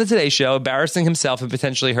shirt on the Today Show, embarrassing himself and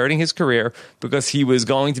potentially hurting his career because he was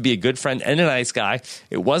going to be a good friend and a nice guy.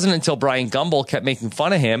 It wasn't until Brian Gumbel kept making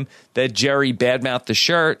fun of him that Jerry badmouthed the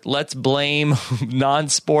shirt. Let's blame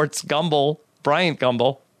non-sports Gumbel, Brian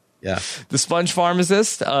Gumbel. Yeah. The Sponge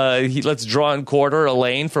Pharmacist, he lets draw and quarter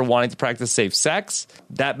Elaine for wanting to practice safe sex.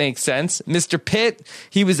 That makes sense. Mr. Pitt,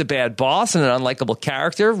 he was a bad boss and an unlikable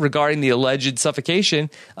character. Regarding the alleged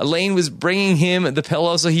suffocation, Elaine was bringing him the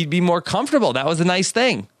pillow so he'd be more comfortable. That was a nice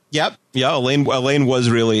thing. Yep. Yeah, Elaine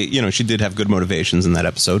was really, she did have good motivations in that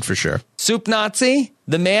episode for sure. Soup Nazi,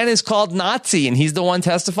 the man is called Nazi and he's the one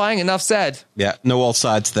testifying. Enough said. Yeah, no all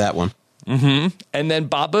sides to that one. Mm-hmm. And then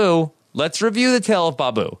Babu, let's review the tale of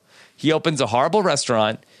Babu. He opens a horrible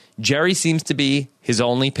restaurant. Jerry seems to be his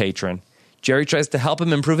only patron. Jerry tries to help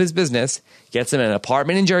him improve his business, gets him an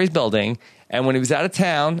apartment in Jerry's building, and when he was out of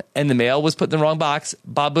town and the mail was put in the wrong box,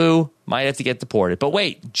 Babu might have to get deported. But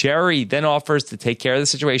wait, Jerry then offers to take care of the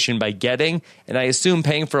situation by getting, and I assume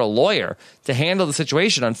paying for a lawyer to handle the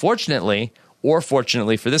situation. Unfortunately, or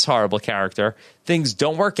fortunately for this horrible character, things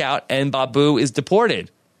don't work out and Babu is deported.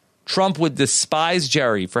 Trump would despise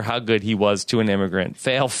Jerry for how good he was to an immigrant.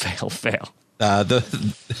 Fail, fail, fail.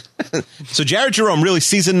 So Jared Jerome, really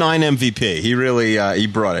season 9 MVP. He really he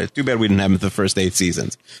brought it. Too bad we didn't have him the first 8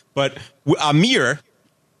 seasons. But Amir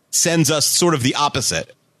sends us sort of the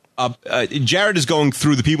opposite. Jared is going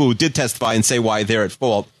through the people who did testify and say why they're at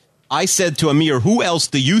fault. I said to Amir, who else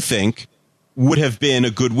do you think would have been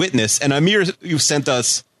a good witness? And Amir, you sent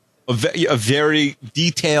us a very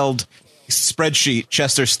detailed spreadsheet,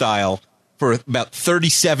 Chester style, for about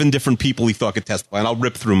 37 different people he thought could testify, and I'll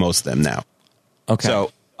rip through most of them now. Okay.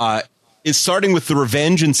 So, it's starting with the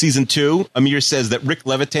revenge in season 2. Amir says that Rick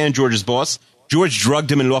Levitan, George's boss, George drugged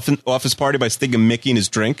him in an office party by sticking Mickey in his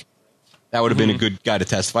drink. That would have been a good guy to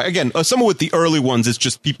testify. Again, someone with the early ones, it's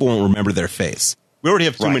just people won't remember their face. We already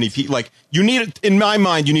have too many people. Like, you need, in my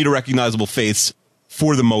mind, you need a recognizable face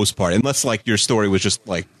for the most part, unless like your story was just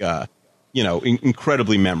like,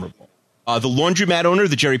 incredibly memorable. The laundromat owner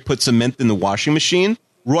that Jerry put cement in the washing machine.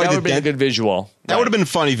 Roy, that would have been a good visual. That would have been a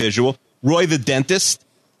funny visual. Roy the dentist,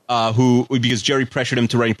 because Jerry pressured him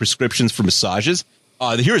to write prescriptions for massages.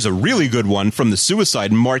 Here's a really good one from The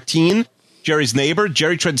Suicide. Martine, Jerry's neighbor.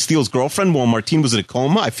 Jerry tried to steal his girlfriend while Martine was in a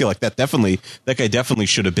coma. I feel like that guy definitely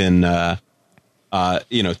should have been,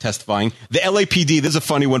 testifying. The LAPD, this is a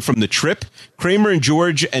funny one from The Trip. Kramer and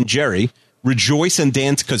George and Jerry rejoice and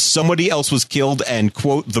dance because somebody else was killed and,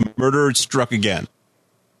 quote, the murderer struck again.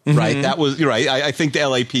 Mm-hmm. Right? That was, you're right. I think the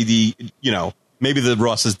LAPD, maybe the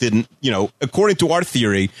Rosses didn't, according to our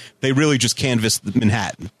theory, they really just canvassed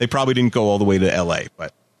Manhattan. They probably didn't go all the way to LA,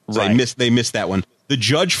 but they missed that one. The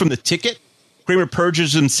judge from The Ticket, Kramer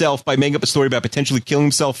purges himself by making up a story about potentially killing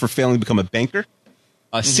himself for failing to become a banker.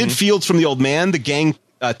 Sid Fields from The Old Man, the gang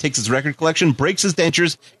takes his record collection, breaks his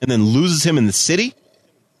dentures, and then loses him in the city.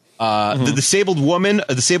 The disabled woman,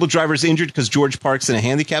 a disabled driver is injured because George parks in a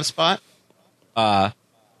handicap spot.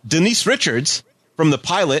 Denise Richards from The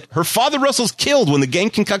Pilot, her father Russell's killed when the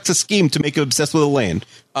gang concocts a scheme to make him obsessed with Elaine.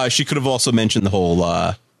 She could have also mentioned the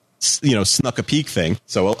whole, snuck a peek thing.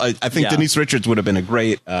 So I think Denise Richards would have been a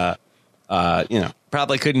great,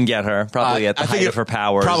 Probably couldn't get her. Probably at the height of her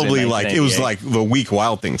powers. Probably it was like the week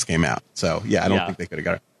Wild Things came out. So yeah, I don't think they could have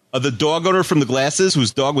got her. The dog owner from The Glasses,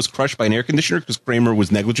 whose dog was crushed by an air conditioner because Kramer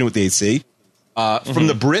was negligent with the AC. From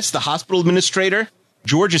The Briss, the hospital administrator,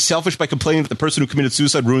 George is selfish by complaining that the person who committed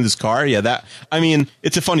suicide ruined his car. Yeah,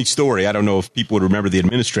 it's a funny story. I don't know if people would remember the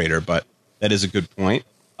administrator, but that is a good point.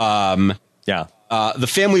 The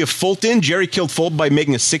family of Fulton, Jerry killed Fulton by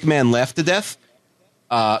making a sick man laugh to death.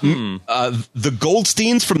 The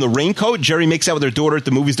Goldsteins from The Raincoat, Jerry makes out with their daughter at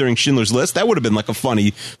the movies during Schindler's List. That would have been like a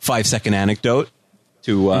funny 5-second anecdote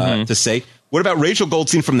to say. What about Rachel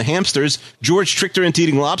Goldstein from The Hamsters? George tricked her into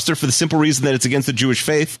eating lobster for the simple reason that it's against the Jewish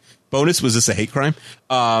faith. Bonus, was this a hate crime?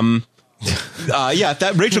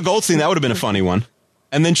 That Rachel Goldstein, that would have been a funny one.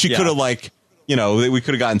 And then she could have we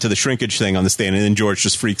could have gotten to the shrinkage thing on the stand, and then George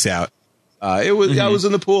just freaks out. I was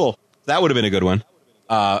in the pool. That would have been a good one.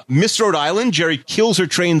 Miss Rhode Island, Jerry kills her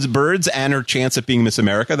trained birds and her chance at being Miss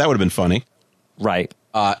America. That would have been funny. Right.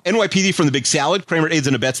 NYPD from The Big Salad, Kramer aids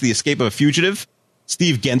and abets the escape of a fugitive.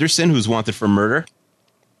 Steve Genderson, who's wanted for murder.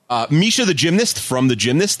 Misha the Gymnast from The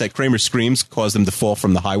Gymnast, that Kramer screams caused him to fall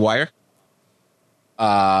from the high wire.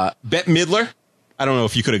 Bette Midler. I don't know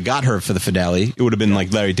if you could have got her for the finale. It would have been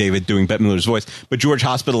like Larry David doing Bette Midler's voice. But George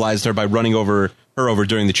hospitalized her by running her over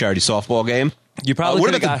during the charity softball game. You probably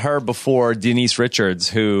could have got her before Denise Richards,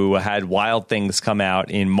 who had Wild Things come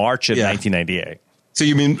out in March of 1998. So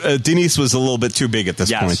you mean Denise was a little bit too big at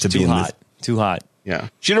this point to be in this? Too hot. Yeah.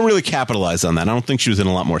 She didn't really capitalize on that. I don't think she was in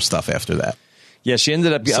a lot more stuff after that. Yeah, she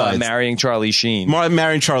ended up marrying Charlie Sheen.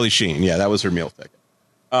 Marrying Charlie Sheen. Yeah, that was her meal ticket.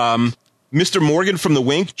 Mr. Morgan from The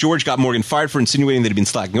Wink. George got Morgan fired for insinuating that he'd been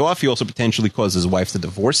slacking off. He also potentially caused his wife to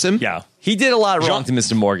divorce him. Yeah. He did a lot wrong to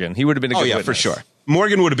Mr. Morgan. He would have been a good witness. For sure.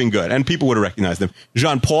 Morgan would have been good, and people would have recognized him.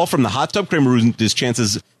 Jean-Paul from The Hot Tub. Kramer ruined his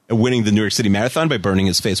chances of winning the New York City Marathon by burning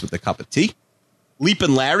his face with a cup of tea. Leap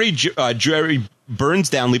and Larry. Jerry burns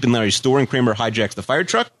down Leap and Larry's store, and Kramer hijacks the fire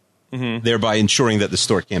truck, thereby ensuring that the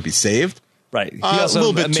store can't be saved. Right. He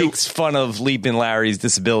also makes fun of Leap and Larry's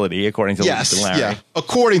disability, according to Leap and Larry. Yeah.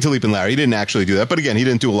 According to Leap and Larry, he didn't actually do that. But again, he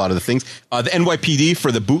didn't do a lot of the things. The NYPD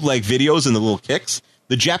for the bootleg videos and the little kicks.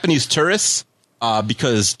 The Japanese tourists,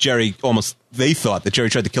 because they thought that Jerry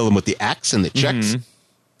tried to kill them with the axe and the checks.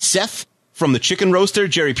 Seth from the chicken roaster.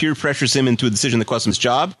 Jerry peer pressures him into a decision that costs him his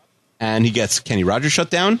job. And he gets Kenny Rogers shut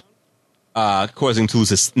down, causing him to lose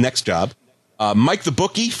his next job. Mike the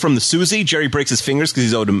bookie from the Susie. Jerry breaks his fingers because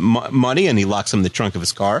he's owed him money, and he locks him in the trunk of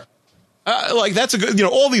his car. That's a good.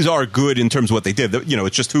 All these are good in terms of what they did.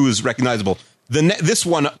 It's just who is recognizable. This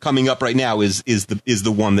one coming up right now is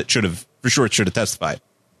the one that should have testified.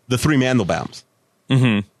 The three Mandelbaums.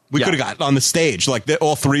 We could have got on the stage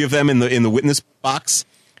all three of them in the witness box.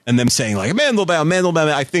 And them saying Mandelbaum.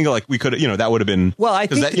 I think we could have, that would have been. Well, I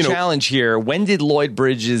think the challenge here, when did Lloyd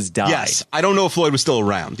Bridges die? Yes. I don't know if Lloyd was still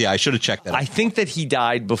around. Yeah, I should have checked that. I think that he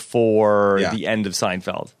died before the end of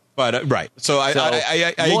Seinfeld. But right. So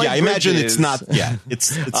I imagine it's not. Yeah, it's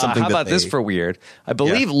something. How about this for weird? I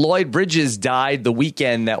believe Lloyd Bridges died the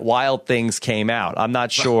weekend that Wild Things came out. I'm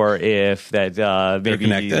not sure if that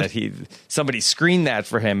maybe that somebody screened that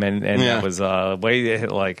for him and that was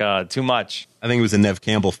too much. I think it was a Nev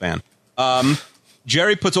Campbell fan.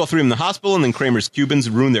 Jerry puts all three of them in the hospital, and then Kramer's Cubans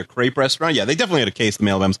ruined their crepe restaurant. Yeah, they definitely had a case. The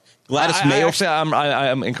Mandelbaums. Gladys Mayo. Actually,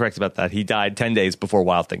 I'm incorrect about that. He died 10 days before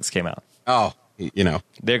Wild Things came out. Oh.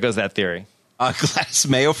 There goes that theory. Gladys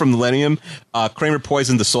Mayo from Millennium. Kramer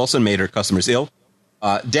poisoned the salsa and made her customers ill.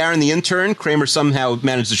 Darren the intern. Kramer somehow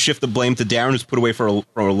managed to shift the blame to Darren, who's put away for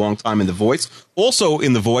a long time in The Voice. Also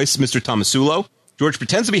in The Voice, Mr. Tomasulo. George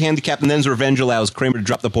pretends to be handicapped, and then his revenge allows Kramer to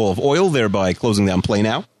drop the bowl of oil, thereby closing down Play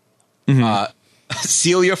Now.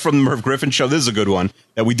 Celia from the Merv Griffin Show. This is a good one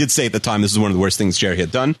that we did say at the time. This is one of the worst things Jerry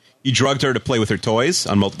had done. He drugged her to play with her toys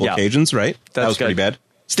on multiple occasions, right? That was pretty bad.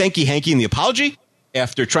 Stanky Hanky in The Apology.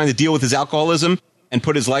 After trying to deal with his alcoholism and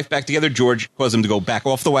put his life back together, George caused him to go back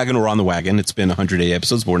off the wagon or on the wagon. It's been 108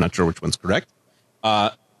 episodes, but we're not sure which one's correct.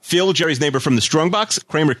 Phil, Jerry's neighbor from the Strongbox.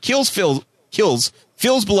 Kramer kills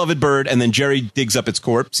Phil's beloved bird, and then Jerry digs up its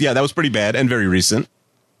corpse. Yeah, that was pretty bad and very recent.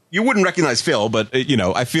 You wouldn't recognize Phil, but,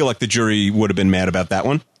 I feel like the jury would have been mad about that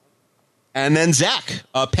one. And then Zach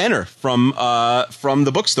Penner from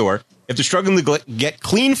the bookstore. After struggling to get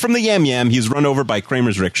clean from the yam, he's run over by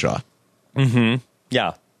Kramer's rickshaw.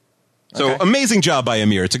 Yeah. So amazing job by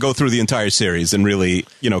Amir to go through the entire series and really,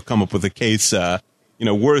 come up with a case,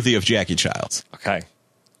 worthy of Jackie Childs. Okay.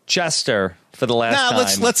 Chester for the last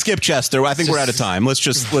time. Let's skip Chester. I think we're out of time. Let's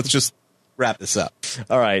just wrap this up.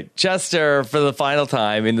 All right. Chester for the final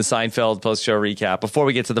time in the Seinfeld post-show recap. Before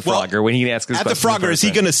we get to the Frogger, when he can ask his questions. At the Frogger, is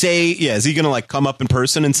he going to say, is he going to come up in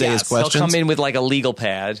person and say his questions? He'll come in with a legal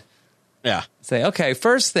pad. Yeah. Say, okay,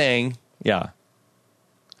 first thing. Yeah.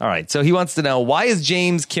 All right, so he wants to know, why is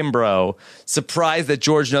James Kimbrough surprised that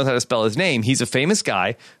George knows how to spell his name? He's a famous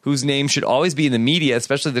guy whose name should always be in the media,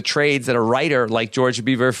 especially the trades that a writer like George would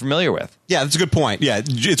be very familiar with. Yeah, that's a good point. Yeah,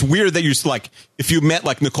 it's weird that you're if you met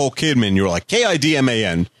Nicole Kidman, you're like,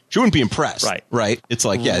 Kidman, she wouldn't be impressed. Right. It's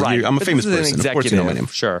like, I'm a famous person. Of course you know my name.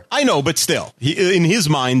 Sure. I know, but still, in his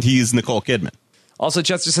mind, he's Nicole Kidman. Also,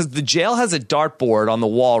 Chester says the jail has a dartboard on the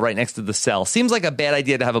wall right next to the cell. Seems like a bad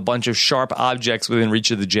idea to have a bunch of sharp objects within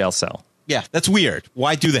reach of the jail cell. Yeah, that's weird.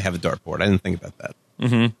 Why do they have a dartboard? I didn't think about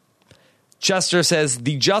that. Chester says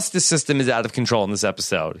the justice system is out of control in this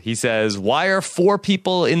episode. He says, why are 4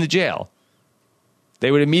 people in the jail?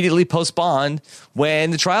 They would immediately post bond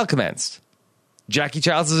when the trial commenced. Jackie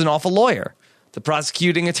Childs is an awful lawyer. The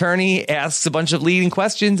prosecuting attorney asks a bunch of leading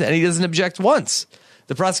questions, and he doesn't object once.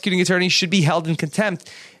 The prosecuting attorney should be held in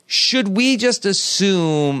contempt. Should we just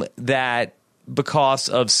assume that because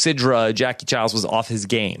of Sidra, Jackie Childs was off his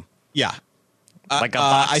game? Yeah. Like a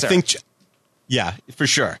boxer. I think, yeah, for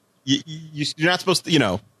sure. You're not supposed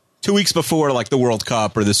to, 2 weeks before like the World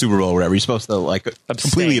Cup or the Super Bowl or whatever, you're supposed to like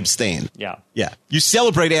completely abstain. Yeah. Yeah. You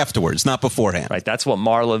celebrate afterwards, not beforehand. Right. That's what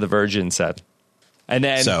Marla the Virgin said. And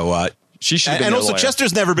then she should have been and also lawyer.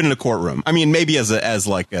 Chester's never been in a courtroom. I mean, maybe as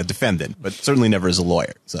like a defendant, but certainly never as a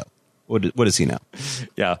lawyer. So what is he now?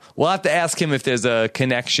 Yeah. We'll have to ask him if there's a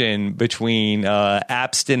connection between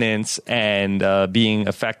abstinence and being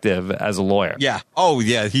effective as a lawyer. Yeah. Oh,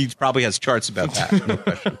 yeah. He probably has charts about that. No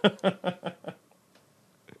question.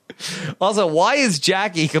 Also, why is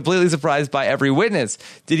Jackie completely surprised by every witness?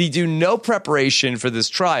 Did he do no preparation for this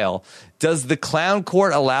trial? Does the clown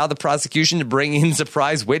court allow the prosecution to bring in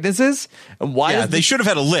surprise witnesses? And why? They should have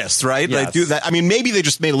had a list, right? Yes. They do that. I mean, maybe they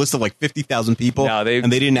just made a list of like 50,000 people, No,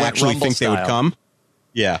 and they didn't actually Rumble think style. they would come.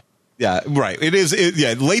 Yeah, yeah, right.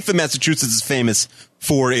 Yeah, Latham, Massachusetts is famous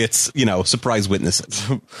for its surprise witnesses.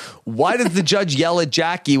 Why does the judge yell at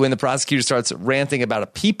Jackie when the prosecutor starts ranting about a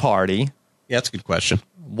pee party? Yeah, that's a good question.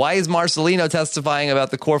 Why is Marcelino testifying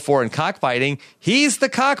about the Core 4 and cockfighting? He's the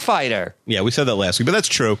cockfighter. Yeah, we said that last week, but that's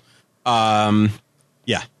true.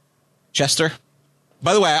 Yeah. Chester.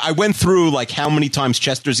 By the way, I went through like how many times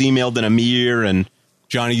Chester's emailed an Amir and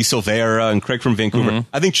Johnny Silvera and Craig from Vancouver. Mm-hmm.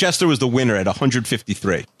 I think Chester was the winner at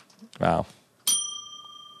 153. Wow.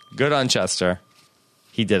 Good on Chester.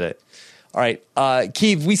 He did it. All right.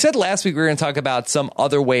 Keith, we said last week we were going to talk about some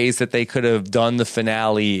other ways that they could have done the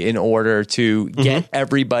finale in order to get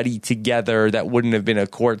everybody together that wouldn't have been a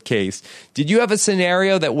court case. Did you have a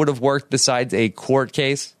scenario that would have worked besides a court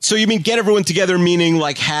case? So you mean get everyone together, meaning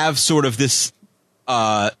like have sort of this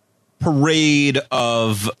parade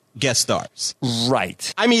of guest stars?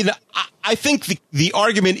 Right. I mean, I think the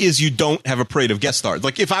argument is you don't have a parade of guest stars.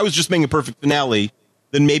 Like if I was just making a perfect finale,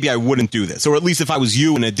 then maybe I wouldn't do this. Or at least if I was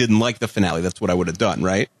you and I didn't like the finale, that's what I would have done,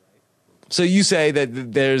 right? So you say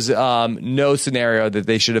that there's no scenario that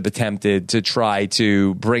they should have attempted to try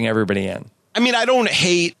to bring everybody in. I mean, I don't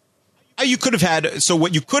hate... You could have had... So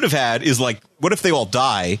what you could have had is like, what if they all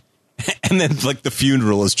die? And then like the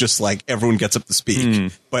funeral is just like everyone gets up to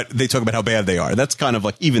speak, but they talk about how bad they are. That's kind of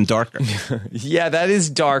like even darker. Yeah, that is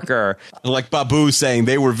darker. Like Babu saying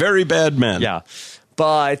they were very bad men. Yeah.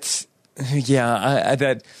 But... yeah,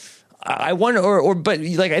 I wonder, but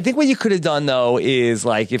like I think what you could have done though is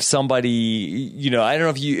like if somebody, I don't know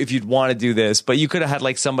if you'd want to do this, but you could have had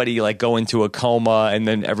like somebody like go into a coma and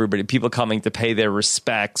then people coming to pay their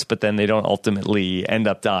respects, but then they don't ultimately end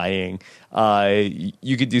up dying.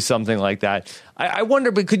 You could do something like that. I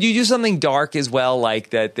wonder, but could you do something dark as well, like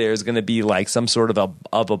that there's going to be like some sort of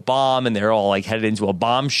a bomb and they're all like headed into a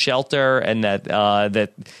bomb shelter and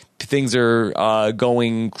that things are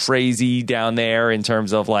going crazy down there in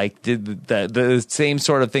terms of like the same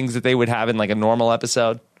sort of things that they would have in like a normal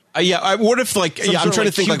episode? What if like I'm trying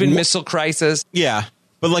to think Cuban like Missile Crisis. Yeah.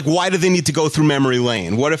 But like, why do they need to go through memory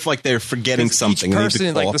lane? What if like they're forgetting something? Each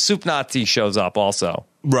person, like the soup Nazi, shows up also.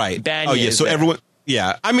 Right. Banya oh yeah. So there. everyone.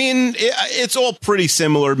 Yeah. I mean, it's all pretty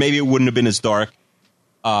similar. Maybe it wouldn't have been as dark.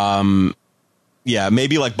 Yeah.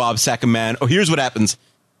 Maybe like Bob Sacamano. Oh, here's what happens.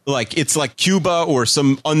 Like it's like Cuba or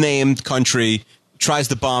some unnamed country tries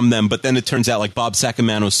to bomb them, but then it turns out like Bob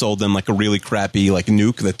Sacamano sold them like a really crappy like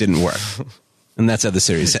nuke that didn't work. And that's how the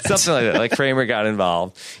series ends. Something like that. Like Kramer got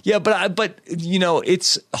involved. Yeah, but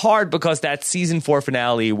it's hard because that season 4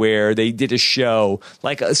 finale where they did a show,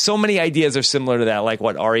 like so many ideas are similar to that, like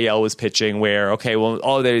what Ariel was pitching where, okay,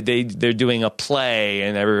 well, they're doing a play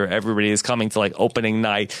and everybody is coming to like opening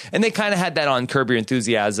night. And they kind of had that on Curb Your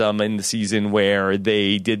Enthusiasm in the season where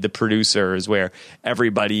they did the producers where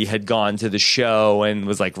everybody had gone to the show and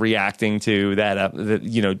was like reacting to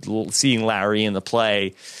that, seeing Larry in the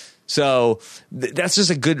play. So that's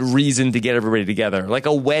just a good reason to get everybody together. Like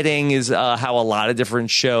a wedding is how a lot of different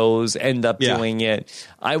shows end up doing it.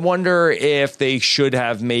 I wonder if they should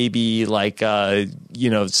have maybe like,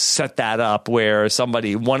 set that up where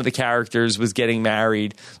one of the characters was getting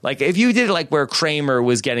married. Like if you did it like where Kramer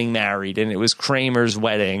was getting married and it was Kramer's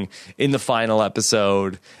wedding in the final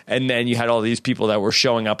episode. And then you had all these people that were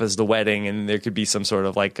showing up as the wedding and there could be some sort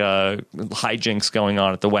of like hijinks going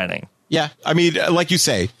on at the wedding. Yeah. I mean, like you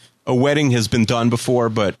say, a wedding has been done before,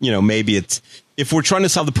 but maybe it's if we're trying to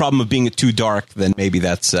solve the problem of being too dark, then maybe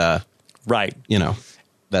that's right. That's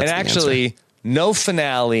and actually, no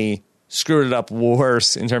finale screwed it up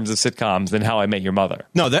worse in terms of sitcoms than How I Met Your Mother.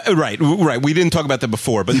 No, right. We didn't talk about that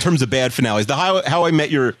before, but in terms of bad finales, the How I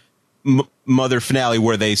Met Your Mother finale,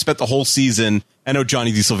 where they spent the whole season. I know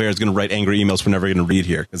Johnny D. Silvera is going to write angry emails we're never going to read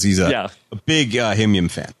here because he's a big Him Yim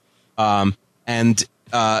fan,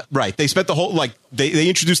 right. They spent the whole, like, they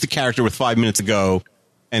introduced the character with 5 minutes ago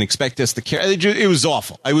and expect us to care. It was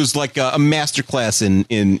awful. It was like a masterclass in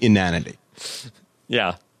inanity.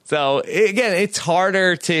 Yeah. So again, it's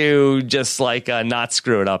harder to just like not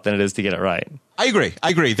screw it up than it is to get it right. I agree.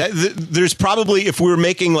 There's probably, if we were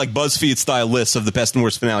making like BuzzFeed style lists of the best and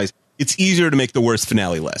worst finales, it's easier to make the worst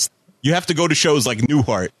finale list. You have to go to shows like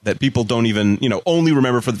Newhart that people don't even, only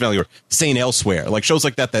remember for the finale, or St. Elsewhere, like shows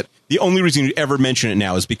like that the only reason you ever mention it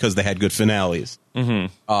now is because they had good finales.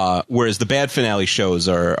 Mm-hmm. Whereas the bad finale shows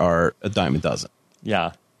are a dime a dozen.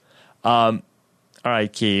 Yeah. All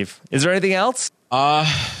right, Keeve. Is there anything else?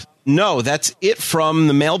 No, that's it from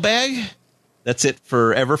the mailbag. That's it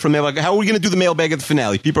forever from mailbag. How are we going to do the mailbag at the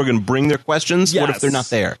finale? People are going to bring their questions. Yes. What if they're not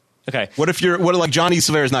there? Okay. What if like Johnny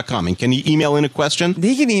Silvera is not coming? Can he email in a question?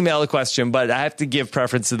 He can email a question, but I have to give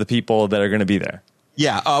preference to the people that are going to be there.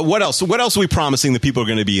 Yeah. What else? What else are we promising the people are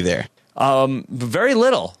going to be there? Very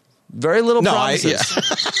little. Very little promises.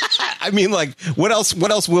 I mean, like, what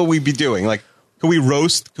else will we be doing? Like, can we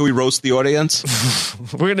roast the audience?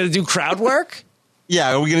 We're going to do crowd work?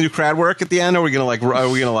 Yeah. Are we going to do crowd work at the end? Are we going to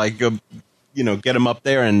get them up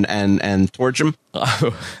there and torch them?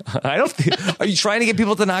 I don't think. Are you trying to get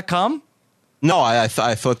people to not come? No, I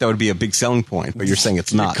thought that would be a big selling point, but you're saying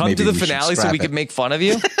it's not. Come Maybe to the finale so we could make fun of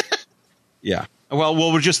you. Yeah.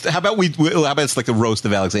 Well, we're just. How about it's like the roast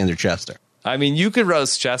of Alexander Chester? I mean, you could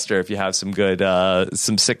roast Chester if you have some good,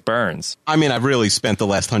 some sick burns. I mean, I've really spent the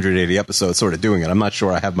last 180 episodes sort of doing it. I'm not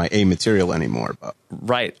sure I have my A material anymore, but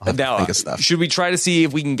right now, think of stuff. Should we try to see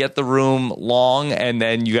if we can get the room long, and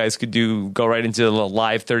then you guys could go right into the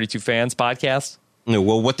live 32 Fans podcast? No,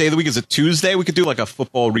 well, what day of the week is it? Tuesday? We could do like a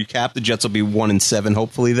football recap. The Jets will be 1-7,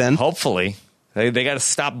 hopefully. Then, hopefully, they got to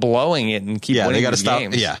stop blowing it and keep winning. They got to stop.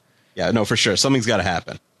 Games. Yeah, no, for sure. Something's got to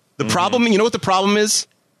happen. The problem, you know what the problem is?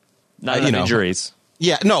 Not enough injuries.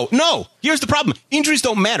 Yeah, no. Here's the problem. Injuries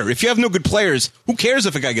don't matter. If you have no good players, who cares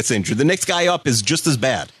if a guy gets injured? The next guy up is just as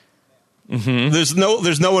bad. Mm-hmm. There's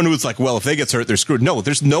no one who's like, well, if they get hurt, they're screwed. No,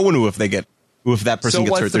 there's no one who if that person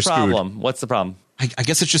gets hurt, they're screwed. What's the problem? I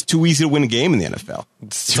guess it's just too easy to win a game in the NFL.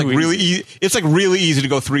 It's like really easy. It's like really easy to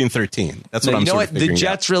go 3-13. That's what I'm sort of figuring The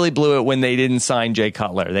Jets really blew it when they didn't sign Jay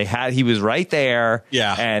Cutler. He was right there.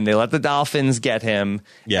 Yeah. And they let the Dolphins get him.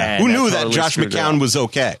 Yeah. Who knew that Josh McCown was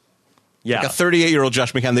okay? Yeah. Like a 38-year-old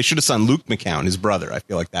Josh McCown. They should have signed Luke McCown, his brother. I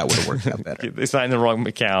feel like that would have worked out better. They signed the wrong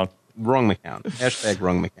McCown. Wrong McCown. Hashtag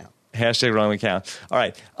wrong McCown. Hashtag wrong McCown. All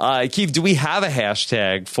right. Keith, do we have a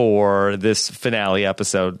hashtag for this finale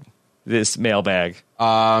episode, this mailbag?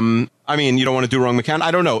 I mean, you don't want to do wrong McCown?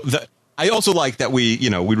 I don't know. I also like that we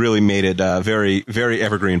really made it very, very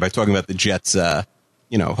evergreen by talking about the Jets.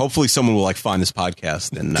 Hopefully someone will like find this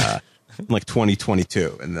podcast in like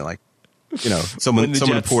 2022 and they're like, someone when the Jets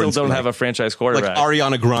important still don't have a franchise quarterback. Like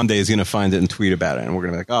Ariana Grande is going to find it and tweet about it, and we're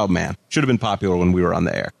going to be like, "Oh man, should have been popular when we were on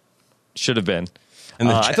the air." Should have been. And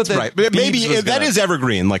the Jets, I thought that right? But maybe that is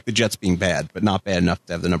evergreen, like the Jets being bad, but not bad enough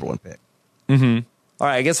to have the number one pick. Mm-hmm. All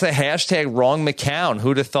right, I guess the hashtag wrong McCown.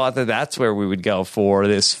 Who'd have thought that's where we would go for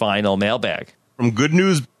this final mailbag? From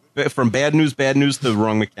bad news to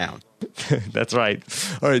wrong McCown. That's right.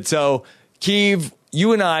 All right, so Keeve,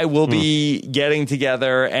 you and I will be getting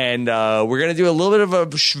together, and we're going to do a little bit of a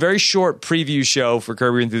very short preview show for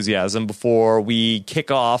Curb Your Enthusiasm before we kick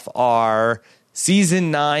off our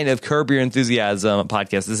Season 9 of Curb Your Enthusiasm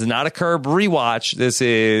podcast. This is not a Curb rewatch. This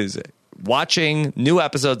is watching new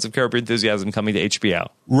episodes of Curb Your Enthusiasm coming to HBO.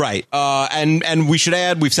 Right. And we should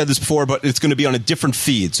add, we've said this before, but it's going to be on a different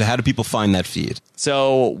feed. So how do people find that feed?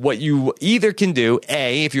 So what you either can do,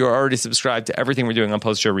 if you're already subscribed to everything we're doing on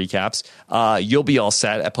Post Show Recaps, you'll be all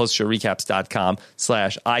set at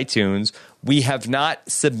postshowrecaps.com/iTunes. We have not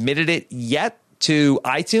submitted it yet to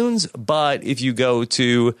iTunes, but if you go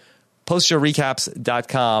to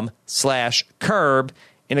postshowrecaps.com/curb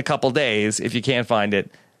in a couple days, if you can't find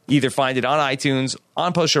it, either find it on iTunes,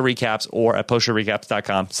 on Post Show Recaps, or at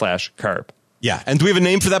postshowrecaps.com/curb. Yeah. And do we have a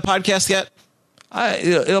name for that podcast yet?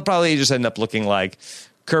 It'll probably just end up looking like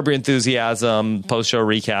Curb Your Enthusiasm, Post Show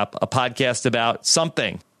Recap, a podcast about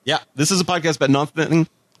something. Yeah. This is a podcast about nothing.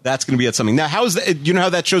 That's going to be at something. Now, how is that? Do you know how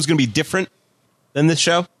that show is going to be different than this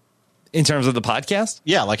show? In terms of the podcast?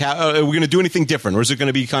 Yeah. Like, how are we going to do anything different, or is it going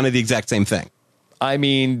to be kind of the exact same thing? I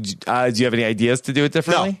mean, do you have any ideas to do it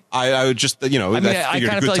differently? No, I would just, I kind of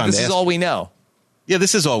feel like this is all we know. Yeah,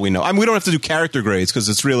 this is all we know. I mean, we don't have to do character grades because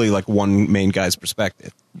it's really like one main guy's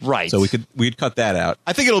perspective. Right. So we'd cut that out.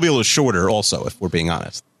 I think it'll be a little shorter also, if we're being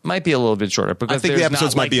honest. Might be a little bit shorter because I think the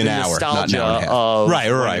episodes might be an hour, not an hour and a half.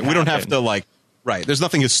 Right. We don't have to right. There's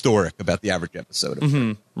nothing historic about the average episode.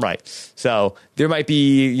 Mm-hmm. Right. So there might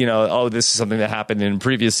be, this is something that happened in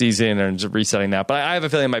previous season and just resetting that. But I have a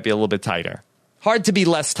feeling it might be a little bit tighter. Hard to be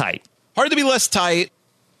less tight.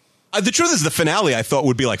 The truth is, the finale I thought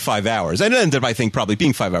would be like 5 hours. And it ended up, I think, probably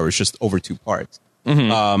being 5 hours, just over 2 parts,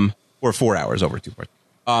 or 4 hours over 2 parts.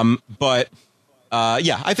 But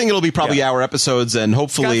I think it'll be probably hour episodes, and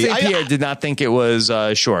hopefully, Scott St. Pierre did not think it was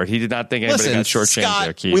short. He did not think anybody got shortchanged Scott,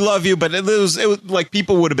 there, Keith. we love you, but it was like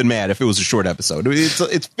people would have been mad if it was a short episode.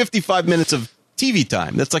 It's 55 minutes of TV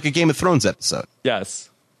time. That's like a Game of Thrones episode. Yes.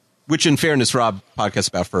 Which, in fairness, Rob podcasts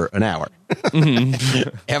about for an hour,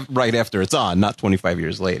 right after it's on, not 25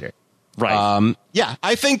 years later. Right.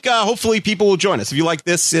 I think hopefully people will join us. If you like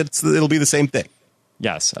this, it'll be the same thing.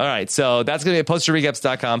 Yes. All right. So that's going to be at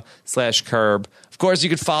posterrecaps.com/curb. Of course, you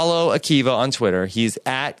could follow Akiva on Twitter. He's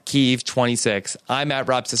at Keeve26. I'm at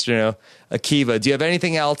Rob Cisterno. Akiva, do you have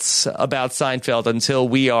anything else about Seinfeld until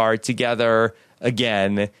we are together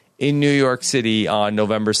again in New York City on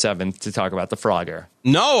November 7th to talk about the Frogger?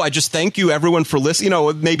 No, I just thank you, everyone, for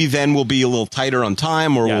listening. Maybe then we'll be a little tighter on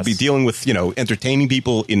time, or we'll be dealing with, entertaining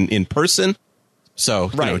people in person. So,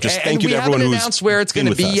 just thank you to everyone who's we haven't announced where it's going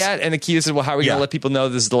to be yet. And Akiva said, well, how are we going to let people know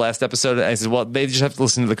this is the last episode? And I said, well, they just have to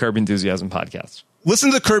listen to the Curb Enthusiasm podcast.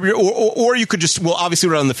 Listen to the Curb, or you could just, obviously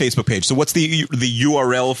we're on the Facebook page. So what's the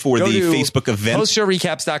URL for the Facebook event?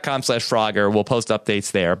 Postshowrecaps.com/Frogger. We'll post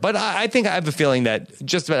updates there. But I think I have a feeling that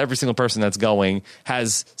just about every single person that's going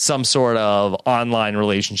has some sort of online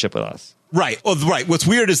relationship with us. Right. Oh, right. What's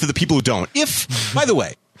weird is that the people who don't, by the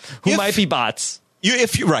way, who might be bots.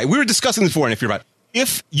 Right. We were discussing this before, and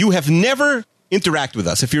if you have never interacted with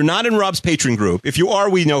us, if you're not in Rob's Patreon group, if you are,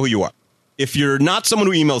 we know who you are. If you're not someone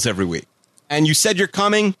who emails every week, and you said you're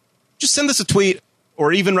coming, just send us a tweet,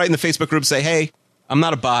 or even write in the Facebook group, say, hey, I'm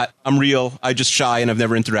not a bot, I'm real, I just shy, and I've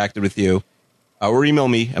never interacted with you. Or email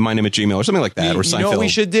me at mynameatgmail or something like that. Or Seinfeld. You know what we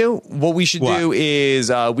should do? What we should do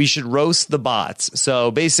is we should roast the bots. So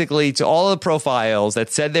basically, to all the profiles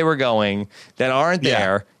that said they were going that aren't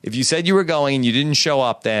there, if you said you were going and you didn't show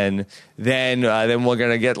up, then we're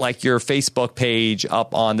gonna get like your Facebook page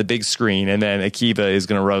up on the big screen, and then Akiva is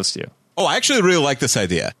gonna roast you. Oh, I actually really like this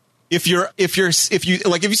idea. If you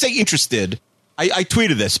say interested, I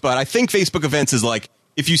tweeted this, but I think Facebook events is like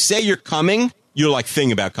if you say you're coming, you're like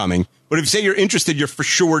thinking about coming. But if you say you're interested, you're for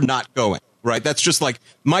sure not going, right? That's just like,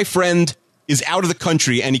 my friend is out of the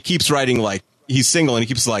country and he keeps writing like, he's single and he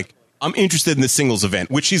keeps like, I'm interested in this singles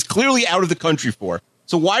event, which he's clearly out of the country for.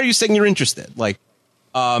 So why are you saying you're interested? Like,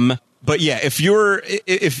 but yeah, if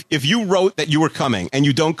you wrote that you were coming and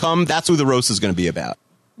you don't come, that's who the roast is going to be about.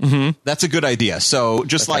 Mm-hmm. That's a good idea. So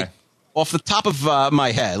just like off the top of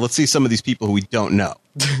my head, let's see some of these people who we don't know.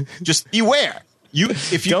 Just beware.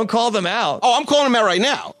 If you don't call them out. Oh, I'm calling them out right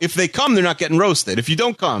now. If they come, they're not getting roasted. If you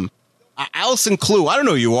don't come, Allison Clue, I don't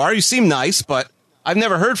know who you are. You seem nice, but I've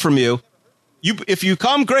never heard from you. If you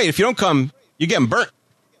come, great. If you don't come, you're getting burnt.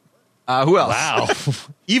 Who else? Wow.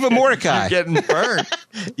 Eva Mordecai. You're getting burnt.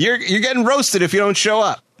 You're getting roasted if you don't show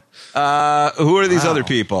up. Who are these other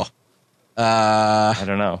people? I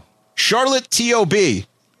don't know. Charlotte T.O.B.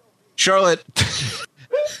 Charlotte.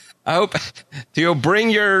 I hope Theo,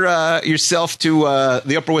 bring yourself to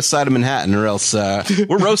the Upper West Side of Manhattan, or else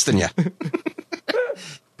we're roasting you.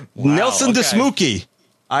 Wow, Nelson DeSmookie.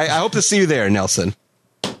 I hope to see you there, Nelson.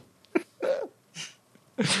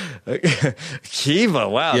 Kiva,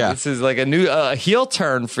 wow, this is like a new heel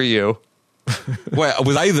turn for you. Wait,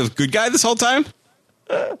 was I the good guy this whole time?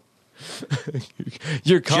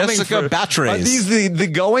 You're coming Jessica Battres. Are these the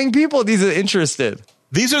going people? These are interested.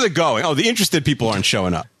 These are the going. Oh, the interested people aren't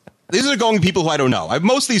showing up. These are the going people who I don't know.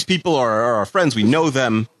 Most of these people are our friends. We know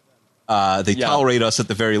them. They tolerate us at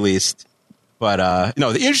the very least. But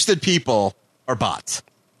the interested people are bots.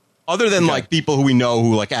 Other than like people who we know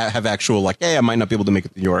who like have actual like, hey, I might not be able to make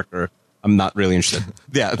it to New York, or I'm not really interested.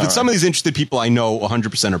 Yeah, but some of these interested people I know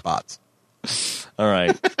 100% are bots. All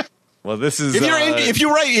right. Well, this is if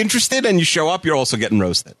you write interested and you show up, you're also getting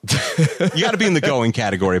roasted. You got to be in the going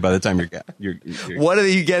category by the time you're What do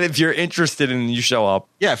you get if you're interested and you show up?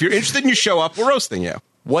 Yeah, if you're interested and you show up, we're roasting you.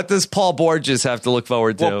 What does Paul Borges have to look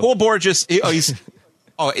forward to? Well, Paul Borges, if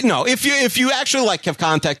you actually like have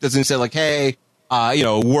contacted us and said like, hey,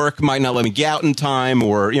 work might not let me get out in time,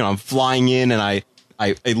 or I'm flying in and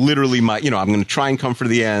I literally might, I'm going to try and come for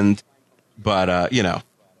the end, but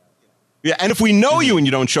yeah, and if we know you and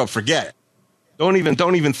you don't show up, forget it. Don't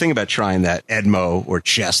even think about trying that, Edmo or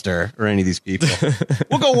Chester or any of these people.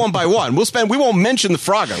 We'll go one by one. We won't mention the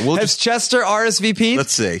Frogger. Has Chester RSVP'd?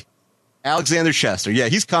 Let's see. Alexander Chester. Yeah,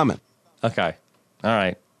 he's coming. Okay. All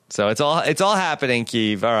right. So it's all happening,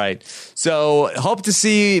 Keeve. All right. So hope to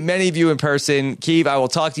see many of you in person. Keeve, I will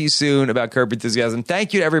talk to you soon about Curb Your Enthusiasm.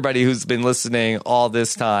 Thank you to everybody who's been listening all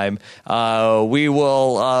this time. We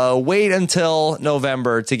will wait until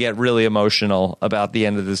November to get really emotional about the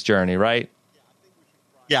end of this journey, right?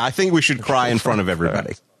 Yeah, I think we should cry in front of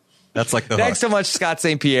everybody. That's like the Thanks so much, Scott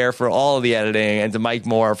St. Pierre, for all of the editing, and to Mike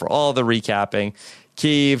Moore for all the recapping.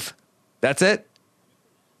 Keeve, that's it?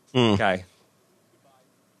 Okay.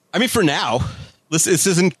 I mean, for now, this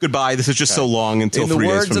isn't goodbye. This is just so long until 3 days from now. In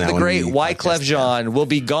the words of the great Wyclef Jean, we'll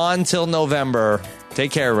be gone till November.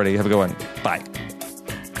 Take care, everybody. Have a good one. Bye.